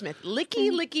a wordsmith. Licky,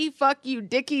 licky, fuck you,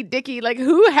 dicky, dicky. Like,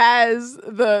 who has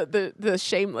the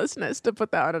shamelessness to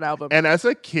put that on an album? And as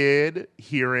a kid,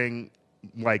 hearing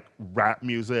like rap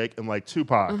music and like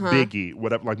Tupac, Biggie,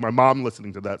 whatever, like my mom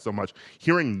listening to that so much,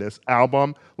 hearing this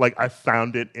album, like I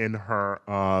found it in her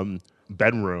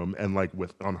bedroom and like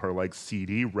on her like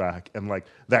CD rack, and like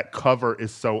that cover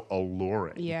is so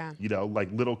alluring. Yeah. You know,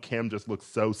 like Little Kim just looks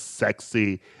so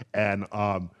sexy and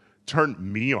turned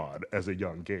me on as a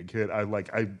young gay kid. I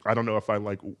don't know if I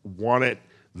like wanted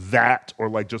that or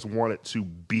like just wanted to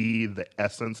be the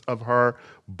essence of her,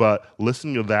 but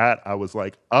listening to that, I was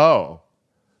like, oh,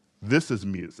 this is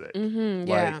music.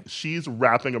 yeah. Like she's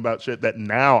rapping about shit that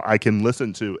now I can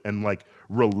listen to and like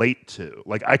relate to.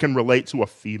 Like I can relate to a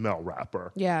female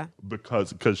rapper. Yeah.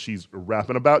 Because she's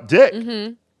rapping about dick.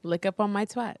 Lick up on my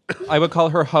twat. I would call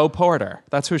her Ho Porter.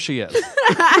 That's who she is.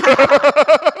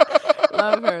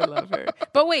 Love her.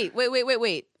 But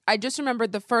wait. I just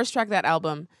remembered the first track of that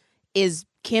album is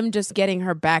Kim just getting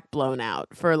her back blown out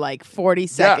for like 40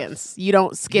 seconds. You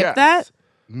don't skip Yes. that?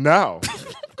 No.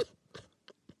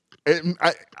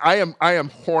 I am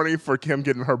horny for Kim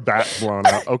getting her back blown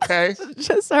out, okay?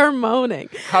 Just her moaning.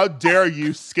 How dare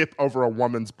you skip over a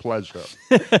woman's pleasure?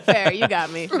 Fair, you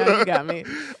got me. No, you got me.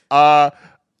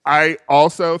 I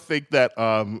also think that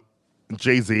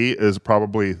Jay-Z is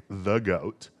probably the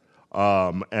GOAT.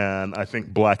 And I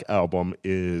think Black Album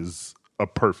is a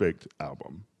perfect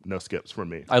album. No skips for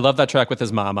me. I love that track with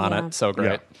his mom on Yeah. it. So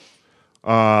great.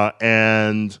 Yeah.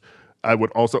 And I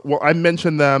would also, I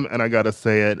mentioned them and I got to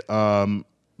say it. The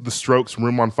Strokes,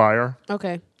 Room on Fire.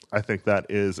 Okay. I think that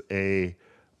is a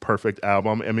perfect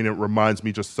album. I mean, it reminds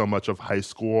me just so much of high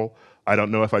school. I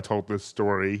don't know if I told this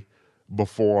story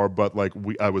before, but like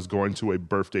I was going to a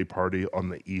birthday party on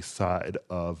the east side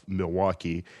of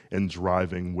Milwaukee and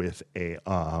driving with a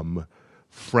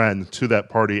friend to that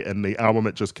party, and the album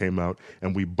had just came out,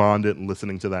 and we bonded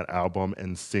listening to that album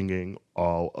and singing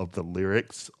all of the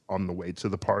lyrics on the way to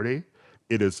the party.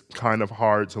 it is kind of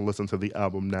hard to listen to the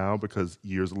album now because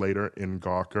years later in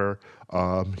Gawker,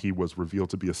 he was revealed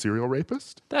to be a serial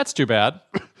rapist. That's too bad.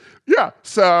 Yeah,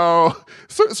 so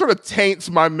it sort of taints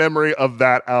my memory of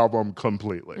that album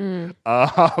completely.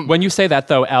 When you say that,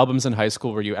 though, albums in high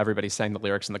school where everybody sang the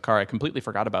lyrics in the car, I completely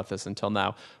forgot about this until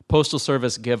now. Postal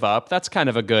Service, Give Up. That's kind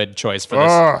of a good choice for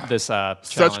this challenge.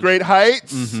 Such great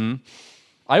heights. Mm-hmm.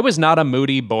 I was not a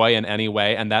moody boy in any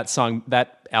way, and that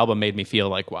album made me feel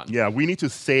like one. Yeah, we need to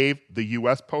save the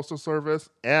U.S. Postal Service,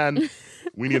 and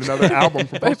we need another album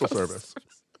for Postal Service.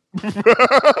 Text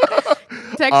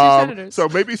your senators. So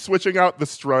maybe switching out the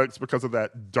Strokes because of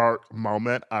that dark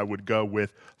moment, I would go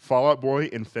with Fall Out Boy,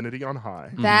 Infinity on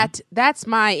High. That's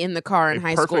my in the car in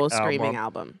high school perfect screaming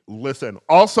album. Listen,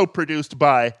 also produced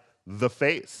by The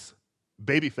Face,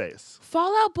 Babyface.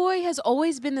 Fall Out Boy has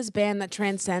always been this band that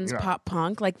transcends pop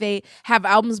punk. Like they have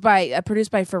albums by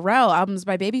produced by Pharrell, albums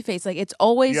by Babyface. Like it's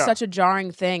always such a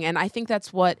jarring thing, and I think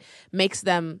that's what makes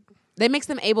them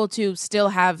able to still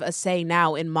have a say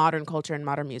now in modern culture and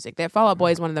modern music. Fall Out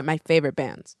Boy is one of my favorite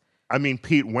bands. I mean,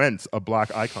 Pete Wentz, a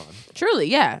black icon. Truly,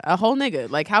 yeah, a whole nigga.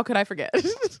 Like, how could I forget?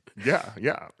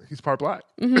 Yeah, he's part black.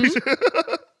 Mm-hmm.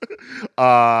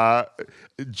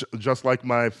 Just like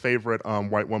my favorite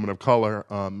white woman of color,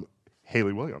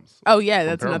 Hayley Williams. Oh yeah,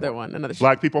 that's another one.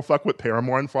 Black people fuck with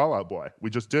Paramore and Fall Out Boy. We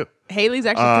just do. Hayley's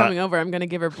actually coming over. I'm gonna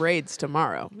give her braids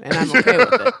tomorrow, and I'm okay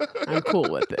with it. I'm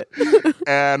cool with it.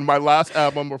 And my last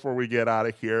album before we get out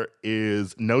of here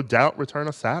is No Doubt Return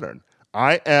of Saturn.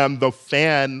 I am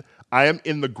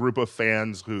in the group of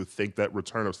fans who think that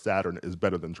Return of Saturn is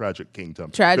better than Tragic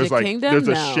Kingdom. Kingdom? There's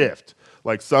a No. shift.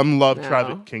 Like some love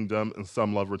Tragic Kingdom and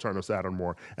some love Return of Saturn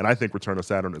more. And I think Return of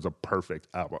Saturn is a perfect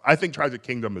album. I think Tragic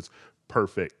Kingdom is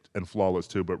perfect and flawless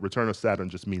too, but Return of Saturn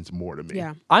just means more to me.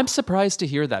 Yeah. I'm surprised to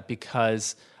hear that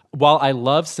because while I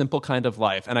love Simple Kind of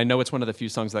Life, and I know it's one of the few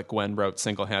songs that Gwen wrote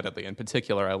single-handedly, in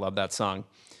particular, I love that song.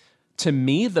 To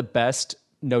me, the best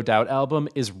No Doubt album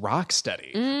is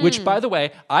Rocksteady, which, by the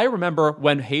way, I remember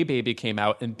when Hey Baby came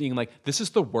out and being like, this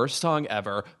is the worst song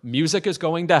ever. Music is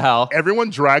going to hell. Everyone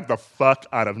dragged the fuck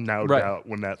out of No Doubt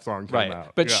when that song came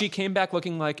out. But she came back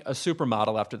looking like a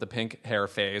supermodel after the pink hair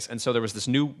phase. And so there was this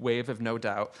new wave of No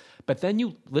Doubt. But then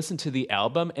you listen to the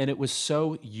album and it was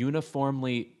so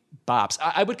uniformly bops.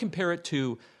 I would compare it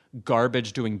to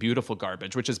Garbage doing Beautiful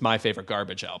Garbage, which is my favorite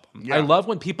Garbage album. Yeah. I love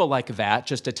when people like that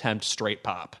just attempt straight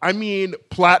pop. I mean,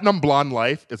 Platinum Blonde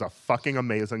Life is a fucking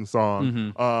amazing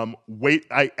song.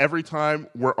 Every time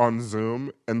we're on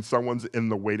Zoom and someone's in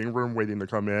the waiting room waiting to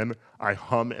come in, I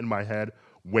hum in my head,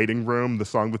 Waiting Room, the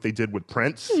song that they did with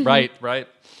Prince. Right.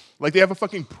 Like they have a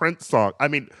fucking Prince song. I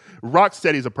mean,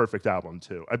 Rocksteady's a perfect album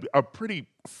too. A pretty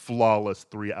flawless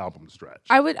 3-album stretch.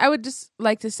 I would just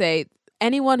like to say,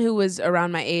 anyone who was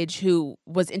around my age who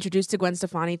was introduced to Gwen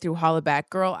Stefani through Holla Back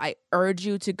Girl, I urge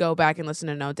you to go back and listen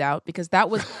to No Doubt, because that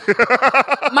was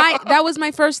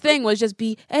my first thing, was just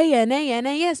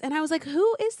B-A-N-A-N-A-S. And I was like,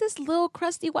 who is this little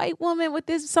crusty white woman with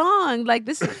this song? Like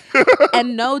this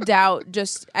and No Doubt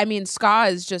ska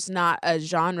is just not a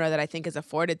genre that I think is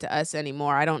afforded to us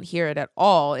anymore. I don't hear it at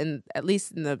all, at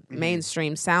least in the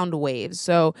mainstream sound waves.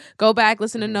 So go back,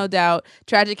 listen to No Doubt.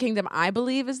 Tragic Kingdom, I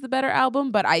believe, is the better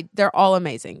album, but they're all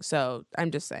amazing. So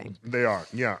I'm just saying. They are,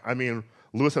 yeah. I mean,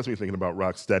 Lewis has me thinking about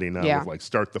Rocksteady now Yeah. with like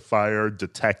Start the Fire,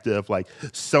 Detective, like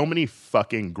so many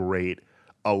fucking great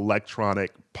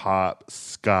electronic pop,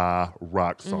 ska,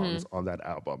 rock songs on that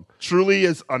album. Truly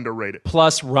is underrated.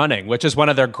 Plus Running, which is one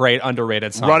of their great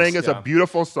underrated songs. Running is a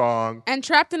beautiful song. And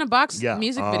Trapped in a Box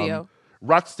music video.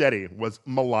 Rocksteady was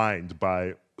maligned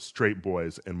by straight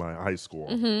boys in my high school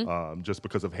just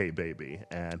because of Hey Baby.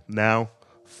 And now,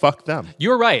 fuck them.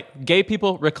 You're right. Gay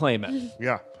people reclaim it.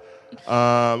 Yeah.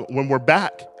 When we're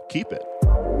back, keep it.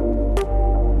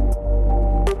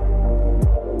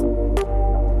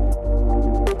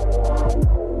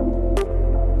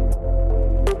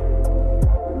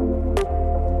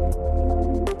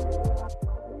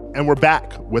 And we're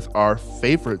back with our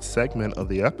favorite segment of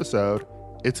the episode.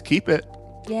 It's Keep It.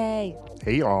 Yay.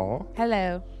 Hey, y'all.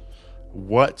 Hello.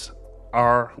 What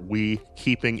are we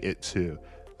keeping it to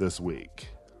this week?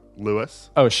 Lewis?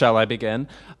 Oh, shall I begin?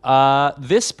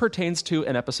 This pertains to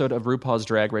an episode of RuPaul's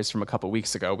Drag Race from a couple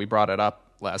weeks ago. We brought it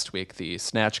up last week, the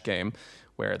Snatch Game,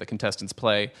 where the contestants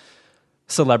play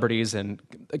celebrities and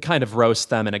kind of roast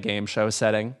them in a game show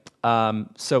setting.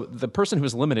 So the person who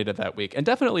was eliminated that week, and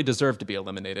definitely deserved to be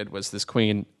eliminated, was this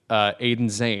queen, Aiden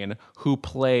Zane, who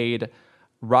played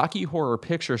Rocky Horror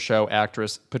Picture Show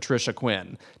actress Patricia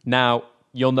Quinn. Now,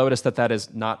 you'll notice that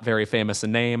is not very famous a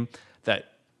name, that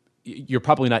you're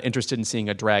probably not interested in seeing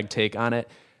a drag take on it.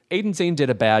 Aiden Zane did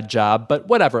a bad job, but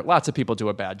whatever. Lots of people do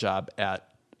a bad job at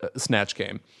Snatch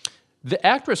Game. The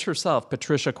actress herself,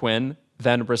 Patricia Quinn,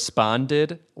 then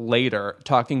responded later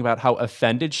talking about how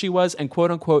offended she was and quote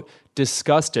unquote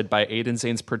disgusted by Aiden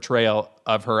Zane's portrayal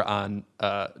of her on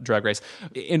Drag Race.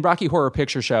 In Rocky Horror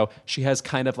Picture Show, she has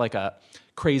kind of like a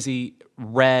crazy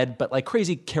red, but like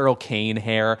crazy Carol Kane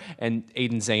hair, and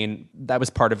Aiden Zane, that was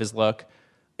part of his look.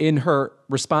 In her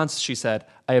response, she said,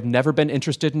 "I have never been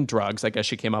interested in drugs." I guess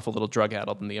she came off a little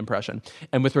drug-addled in the impression.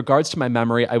 "And with regards to my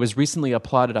memory, I was recently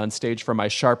applauded on stage for my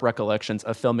sharp recollections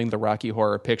of filming the Rocky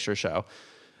Horror Picture Show."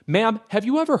 Ma'am, have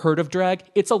you ever heard of drag?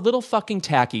 It's a little fucking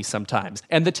tacky sometimes.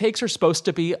 And the takes are supposed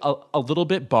to be a little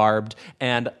bit barbed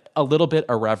and a little bit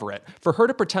irreverent. For her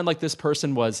to pretend like this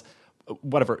person was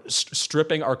whatever,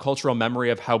 stripping our cultural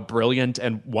memory of how brilliant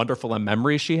and wonderful a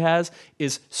memory she has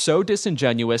is so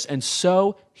disingenuous and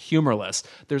so humorless.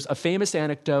 There's a famous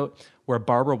anecdote where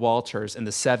Barbara Walters in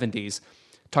the 70s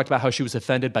talked about how she was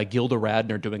offended by Gilda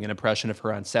Radner doing an impression of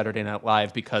her on Saturday Night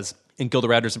Live because in Gilda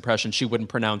Radner's impression, she wouldn't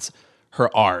pronounce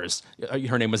her R's.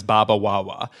 Her name was Baba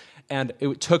Wawa. And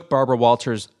it took Barbara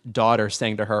Walters' daughter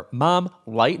saying to her, "Mom,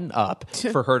 lighten up,"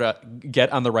 for her to get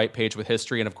on the right page with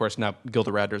history. And of course, now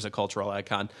Gilda Radner is a cultural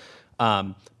icon.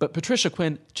 But Patricia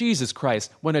Quinn, Jesus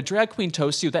Christ, when a drag queen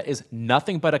toasts you, that is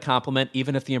nothing but a compliment,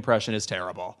 even if the impression is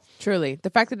terrible. Truly. The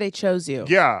fact that they chose you.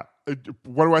 Yeah.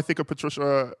 What do I think of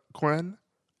Patricia Quinn?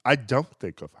 I don't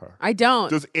think of her. I don't.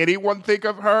 Does anyone think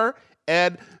of her?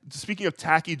 And speaking of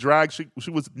tacky drag, she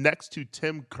was next to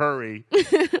Tim Curry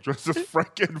dressed as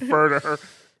Frankenfurter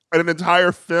in an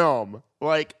entire film.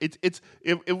 Like it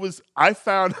was. I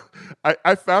found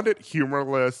it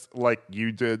humorless, like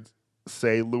you did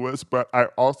say, Lewis. But I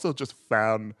also just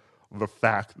found the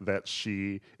fact that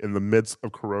she, in the midst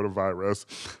of coronavirus,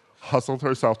 hustled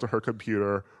herself to her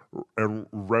computer and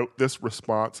wrote this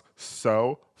response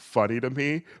so funny to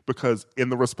me, because in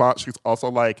the response she's also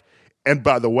like, "And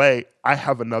by the way, I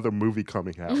have another movie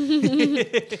coming out."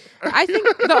 I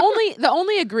think the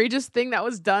only egregious thing that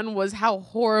was done was how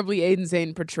horribly Aiden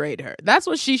Zane portrayed her. That's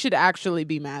what she should actually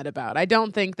be mad about. I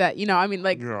don't think that,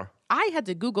 Yeah. I had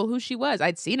to Google who she was.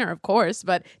 I'd seen her, of course,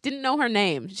 but didn't know her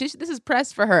name. This is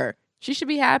press for her. She should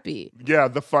be happy. Yeah,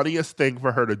 the funniest thing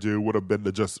for her to do would have been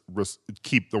to just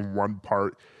keep the one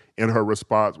part in her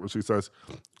response where she says,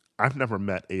 "I've never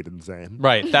met Aiden Zane."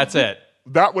 Right, that's it.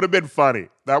 That would have been funny.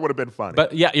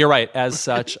 But yeah, you're right. As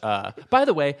such, by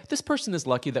the way, this person is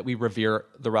lucky that we revere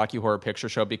the Rocky Horror Picture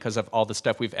Show because of all the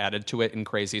stuff we've added to it in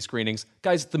crazy screenings.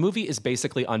 Guys, the movie is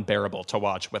basically unbearable to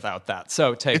watch without that.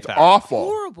 So take It's that. awful.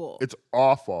 Horrible. It's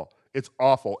awful. It's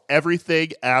awful.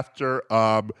 Everything after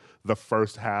the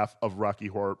first half of Rocky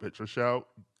Horror Picture Show,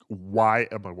 why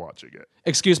am I watching it?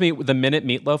 Excuse me, the minute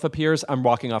Meatloaf appears, I'm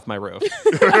walking off my roof.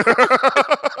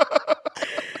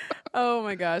 Oh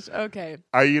my gosh. Okay.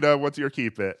 Aida, what's your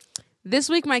keep it? This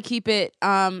week, my keep it,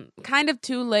 kind of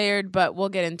two layered, but we'll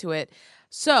get into it.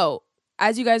 So,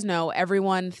 as you guys know,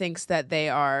 everyone thinks that they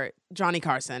are Johnny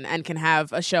Carson and can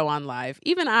have a show on live.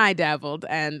 Even I dabbled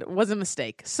and was a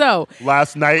mistake. So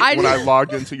Last night when I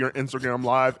logged into your Instagram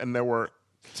Live and there were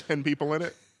 10 people in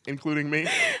it, including me.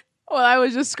 Well, I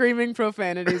was just screaming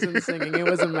profanities and singing. It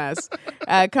was a mess.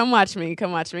 Come watch me.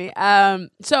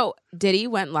 So Diddy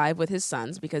went live with his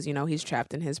sons because, he's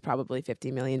trapped in his probably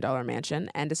 $50 million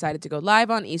mansion, and decided to go live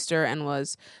on Easter and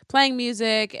was playing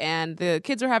music, and the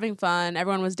kids were having fun.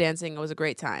 Everyone was dancing. It was a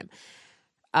great time.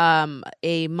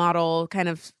 A model kind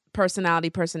of personality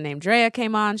person named Drea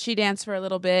came on. She danced for a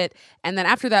little bit. And then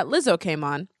after that, Lizzo came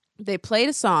on. They played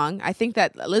a song. I think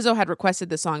that Lizzo had requested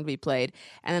the song to be played,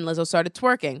 and then Lizzo started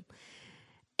twerking.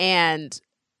 And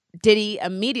Diddy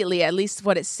immediately, at least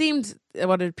what it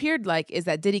appeared like, is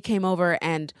that Diddy came over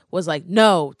and was like,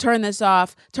 "No, turn this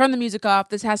off, turn the music off.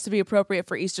 This has to be appropriate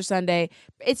for Easter Sunday."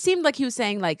 It seemed like he was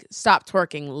saying, like, "Stop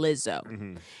twerking, Lizzo."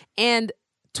 Mm-hmm. And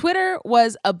Twitter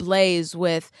was ablaze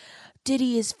with,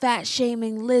 "Diddy is fat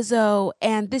shaming Lizzo,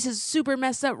 and this is super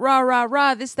messed up, rah, rah,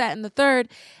 rah, this, that, and the third."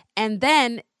 And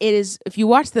then it is, if you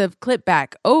watch the clip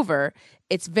back over,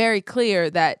 it's very clear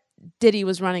that Diddy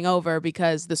was running over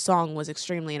because the song was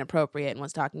extremely inappropriate and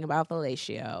was talking about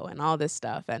fellatio and all this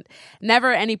stuff. And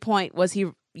never at any point was he,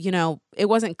 it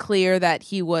wasn't clear that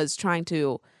he was trying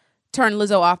to turn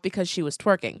Lizzo off because she was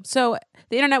twerking. So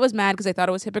the internet was mad because they thought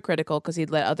it was hypocritical because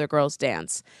he'd let other girls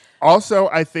dance. Also,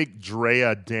 I think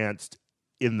Drea danced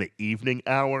in the evening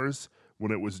hours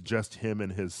when it was just him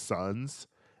and his sons.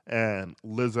 And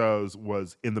Lizzo's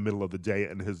was in the middle of the day,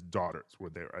 and his daughters were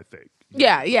there, I think.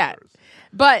 Yeah.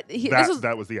 But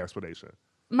that was the explanation.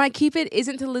 my keep it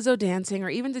isn't to Lizzo dancing or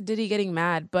even to Diddy getting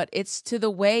mad, but it's to the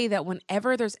way that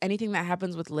whenever there's anything that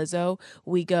happens with Lizzo,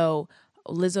 we go,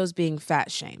 Lizzo's being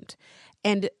fat shamed.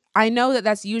 And I know that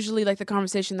that's usually like the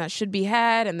conversation that should be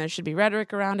had and there should be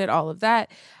rhetoric around it, all of that.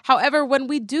 However, when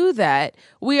we do that,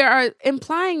 we are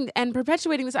implying and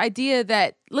perpetuating this idea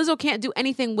that Lizzo can't do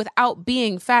anything without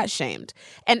being fat shamed.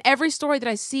 And every story that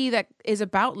I see that is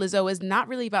about Lizzo is not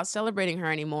really about celebrating her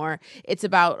anymore. It's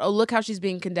about, oh, look how she's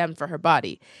being condemned for her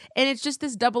body. And it's just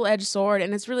this double-edged sword,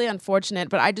 and it's really unfortunate.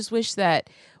 But I just wish that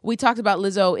we talked about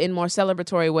Lizzo in more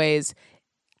celebratory ways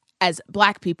as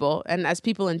Black people and as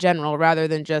people in general, rather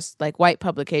than just like white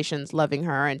publications loving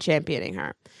her and championing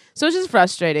her. So it's just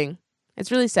frustrating.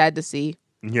 It's really sad to see.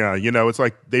 Yeah, it's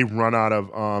like they run out of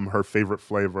her favorite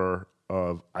flavor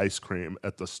of ice cream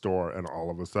at the store, and all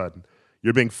of a sudden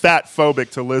you're being fat phobic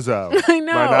to Lizzo I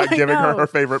know, by not I giving her know. her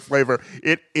favorite flavor.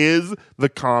 It is the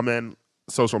common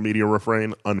social media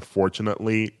refrain,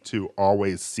 unfortunately, to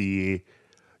always see,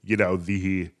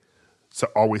 the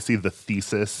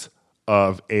thesis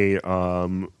of a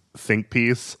think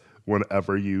piece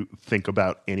whenever you think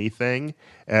about anything.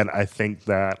 And I think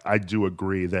that I do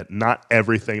agree that not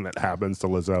everything that happens to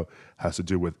Lizzo has to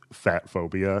do with fat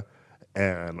phobia.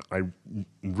 And I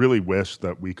really wish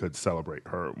that we could celebrate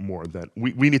her more than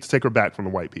we need to take her back from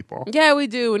the white people. Yeah, we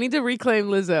do. We need to reclaim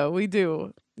Lizzo. We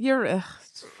do.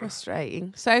 It's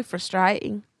frustrating. So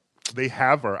frustrating. They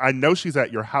have her. I know she's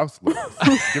at your house, Liz.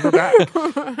 Give her back.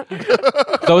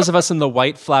 Those of us in the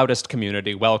white flautist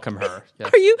community welcome her. Yeah.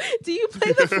 Do you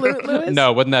play the flute, Louis?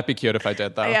 No, wouldn't that be cute if I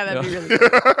did, though? Yeah, that'd be really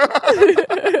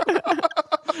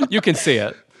good. You can see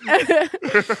it.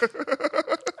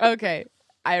 Okay.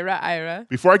 Ira.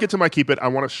 Before I get to my keep it, I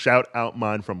want to shout out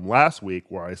mine from last week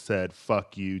where I said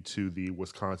fuck you to the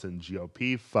Wisconsin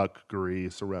GOP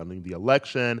fuckery surrounding the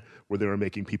election, where they were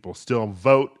making people still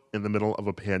vote in the middle of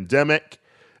a pandemic,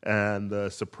 and the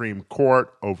Supreme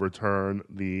Court overturned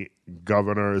the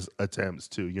governor's attempts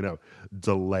to,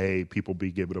 delay people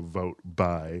being able to vote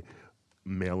by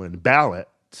mail-in ballot.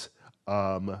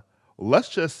 Let's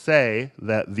just say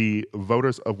that the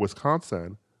voters of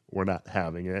Wisconsin were not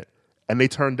having it. And they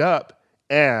turned up,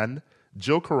 and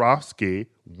Jill Karofsky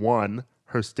won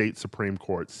her state Supreme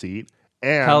Court seat.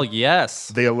 And Hell yes.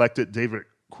 they elected David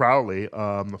Crowley,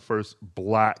 the first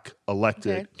Black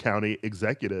elected county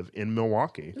executive in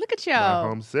Milwaukee. Look at my y'all.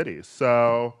 home city.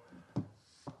 So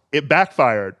it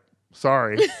backfired.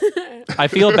 Sorry. I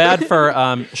feel bad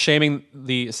for shaming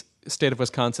the state of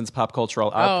Wisconsin's pop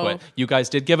cultural output. Oh. You guys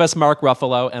did give us Mark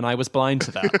Ruffalo, and I was blind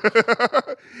to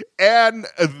that. And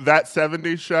that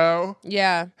 70s show,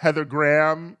 Yeah. Heather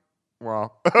Graham,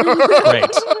 well, Great.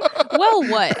 Well,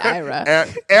 what, Ira?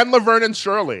 and Laverne and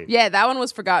Shirley, Yeah, that one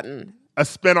was forgotten. a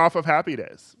spinoff of Happy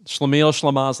Days. Schlemiel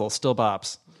Schlemazel, still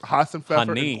bops. Haas and Pfeffer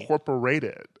Honey.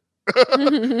 Incorporated.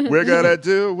 We're gonna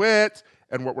do it,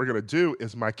 and what we're gonna do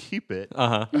is my keep it,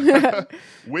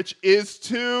 which is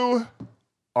to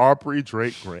Aubrey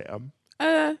Drake Graham.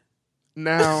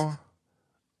 Now,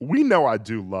 we know I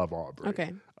do love Aubrey.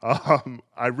 Okay.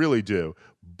 I really do,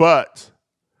 but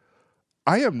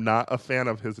I am not a fan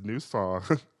of his new song,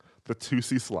 "The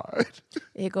Tootsie Slide."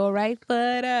 It go right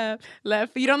foot up,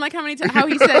 left. You don't like how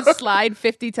he says slide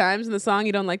 50 times in the song?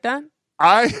 You don't like that?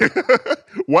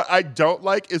 What I don't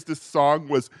like is this song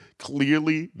was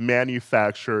clearly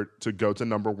manufactured to go to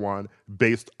number one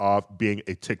based off being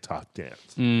a TikTok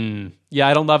dance. Yeah,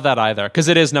 I don't love that either, because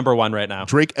it is number one right now.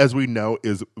 Drake, as we know,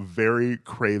 is very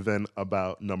craven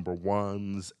about number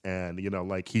ones, and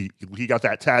like he got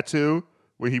that tattoo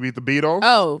when he beat the Beatles.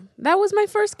 Oh, that was my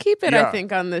first keep it, Yeah. I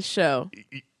think, on this show.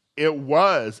 It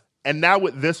was. And now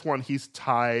with this one, he's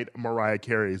tied Mariah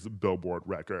Carey's Billboard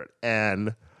record.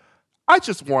 And I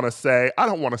just want to say, I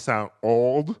don't want to sound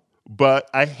old, but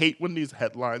I hate when these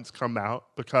headlines come out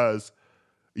because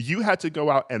you had to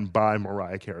go out and buy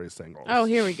Mariah Carey singles. Oh,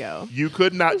 here we go. You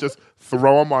could not just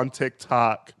throw them on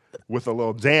TikTok with a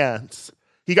little dance.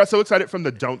 He got so excited from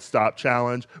the Don't Stop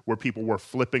challenge where people were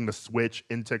flipping the switch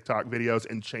in TikTok videos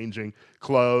and changing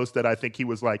clothes that I think he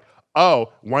was like,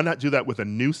 oh, why not do that with a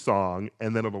new song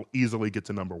and then it'll easily get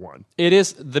to number one. It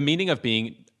is, the meaning of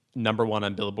being number one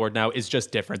on Billboard now is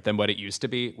just different than what it used to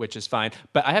be, which is fine.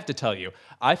 But I have to tell you,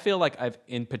 I feel like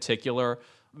in particular,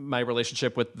 my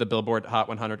relationship with the Billboard Hot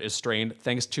 100 is strained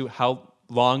thanks to how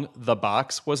long The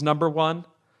Box was number one.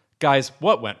 Guys,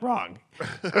 what went wrong?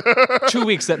 2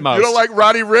 weeks at most. You don't like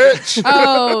Roddy Ricch?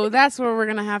 Oh, that's where we're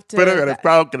gonna have to. But I'm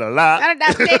spoken a lot.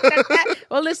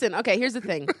 Well, listen. Okay, here's the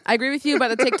thing. I agree with you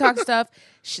about the TikTok stuff.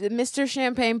 Mr.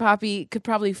 Champagne Papi could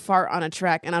probably fart on a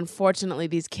track, and unfortunately,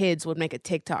 these kids would make a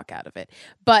TikTok out of it.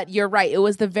 But you're right. It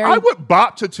was the very. I would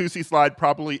bop to Tootsie Slide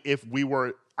probably if we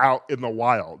were out in the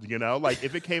wild, you know? Like,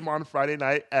 if it came on Friday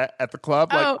night at the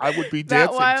club, like, I would be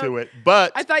dancing to it.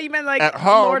 But I thought you meant like at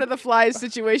home, Lord of the Flies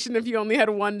situation if you only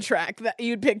had one track that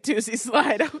you'd pick Tootsie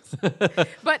Slide.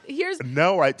 But here's...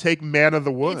 No, I'd take Man of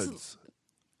the Woods.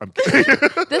 I'm kidding.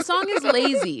 The song is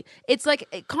lazy. It's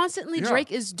like constantly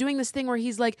Drake is doing this thing where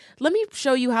he's like, let me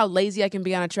show you how lazy I can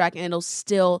be on a track and it'll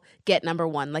still get number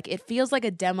one. Like, it feels like a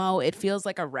demo. It feels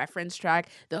like a reference track.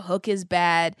 The hook is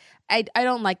bad. I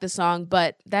don't like the song,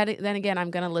 but then again, I'm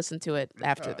going to listen to it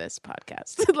after this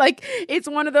podcast. Like, it's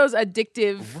one of those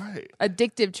addictive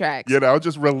tracks. You know,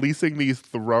 just releasing these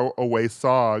throwaway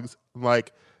songs.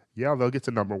 Like, yeah, they'll get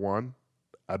to number one.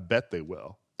 I bet they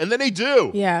will. And then they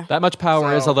do. Yeah. That much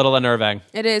power is a little unnerving.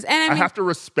 It is. And I mean, have to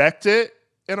respect it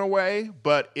in a way,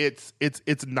 but it's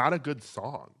not a good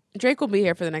song. Drake will be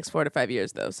here for the next 4 to 5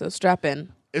 years, though, so strap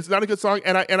in. It's not a good song,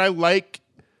 and I like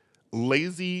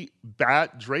lazy,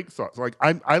 bad Drake songs. Like,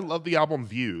 I love the album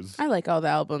Views. I like all the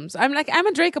albums. I'm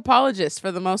a Drake apologist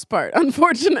for the most part,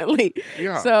 unfortunately.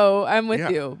 Yeah. So I'm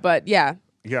with you. But yeah.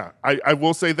 Yeah, I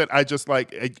will say that I just I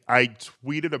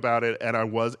tweeted about it and I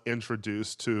was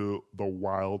introduced to the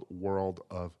wild world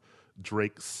of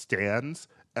Drake stans.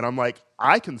 And I'm like,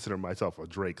 I consider myself a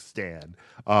Drake stan.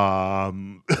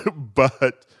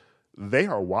 But they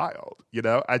are wild. You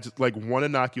know, I just like one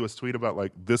innocuous tweet about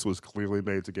like, this was clearly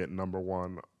made to get number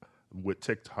one with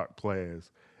TikTok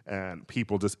plays. And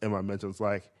people just in my mentions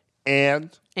like, and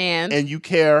you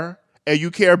care. And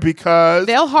you care because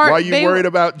why are you worried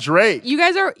about Drake? You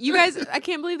guys, I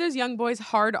can't believe there's young boys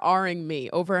hard R-ing me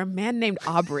over a man named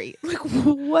Aubrey. Like,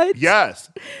 what? Yes.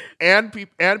 And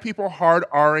people hard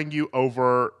R-ing you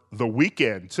over The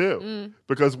Weeknd, too.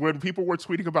 Because when people were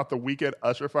tweeting about the Weeknd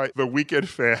Usher fight, the Weeknd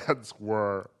fans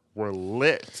were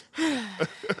lit.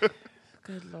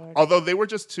 Good Lord. Although they were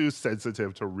just too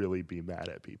sensitive to really be mad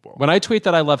at people. When I tweet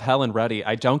that I love Helen Reddy,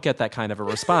 I don't get that kind of a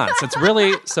response. It's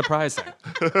really surprising.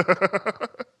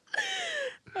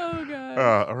 Oh, God.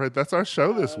 All right, that's our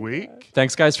show this week.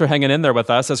 Thanks, guys, for hanging in there with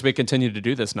us as we continue to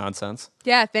do this nonsense.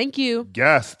 Yeah, thank you.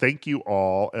 Yes, thank you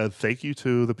all. And thank you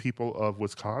to the people of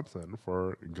Wisconsin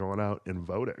for going out and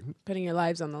voting. Putting your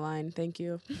lives on the line. Thank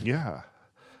you. Yeah.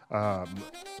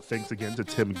 Thanks again to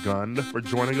Tim Gunn for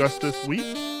joining us this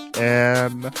week.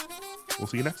 And we'll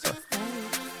see you next time.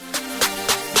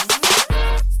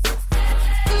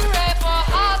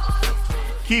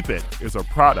 Keep It is a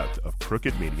product of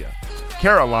Crooked Media.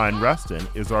 Caroline Reston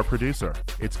is our producer.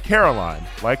 It's Caroline,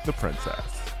 like the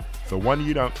princess, the one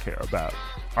you don't care about.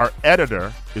 Our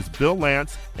editor is Bill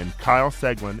Lance, and Kyle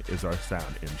Seglin is our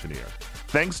sound engineer.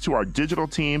 Thanks to our digital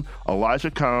team,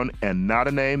 Elijah Cohn and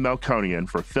Nadine Melkonian,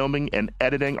 for filming and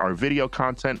editing our video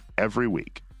content every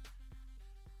week.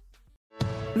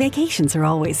 Vacations are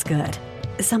always good.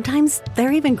 Sometimes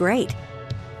they're even great.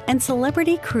 And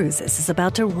Celebrity Cruises is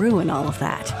about to ruin all of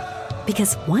that.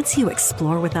 Because once you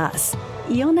explore with us,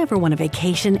 you'll never want a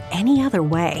vacation any other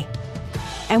way.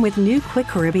 And with new Quick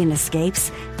Caribbean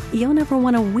Escapes, you'll never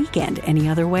want a weekend any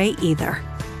other way either.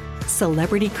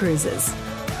 Celebrity Cruises.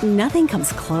 Nothing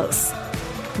comes close.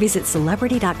 Visit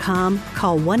Celebrity.com,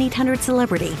 call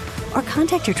 1-800-CELEBRITY, or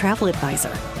contact your travel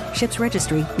advisor. Ships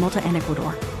Registry, Malta and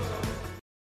Ecuador.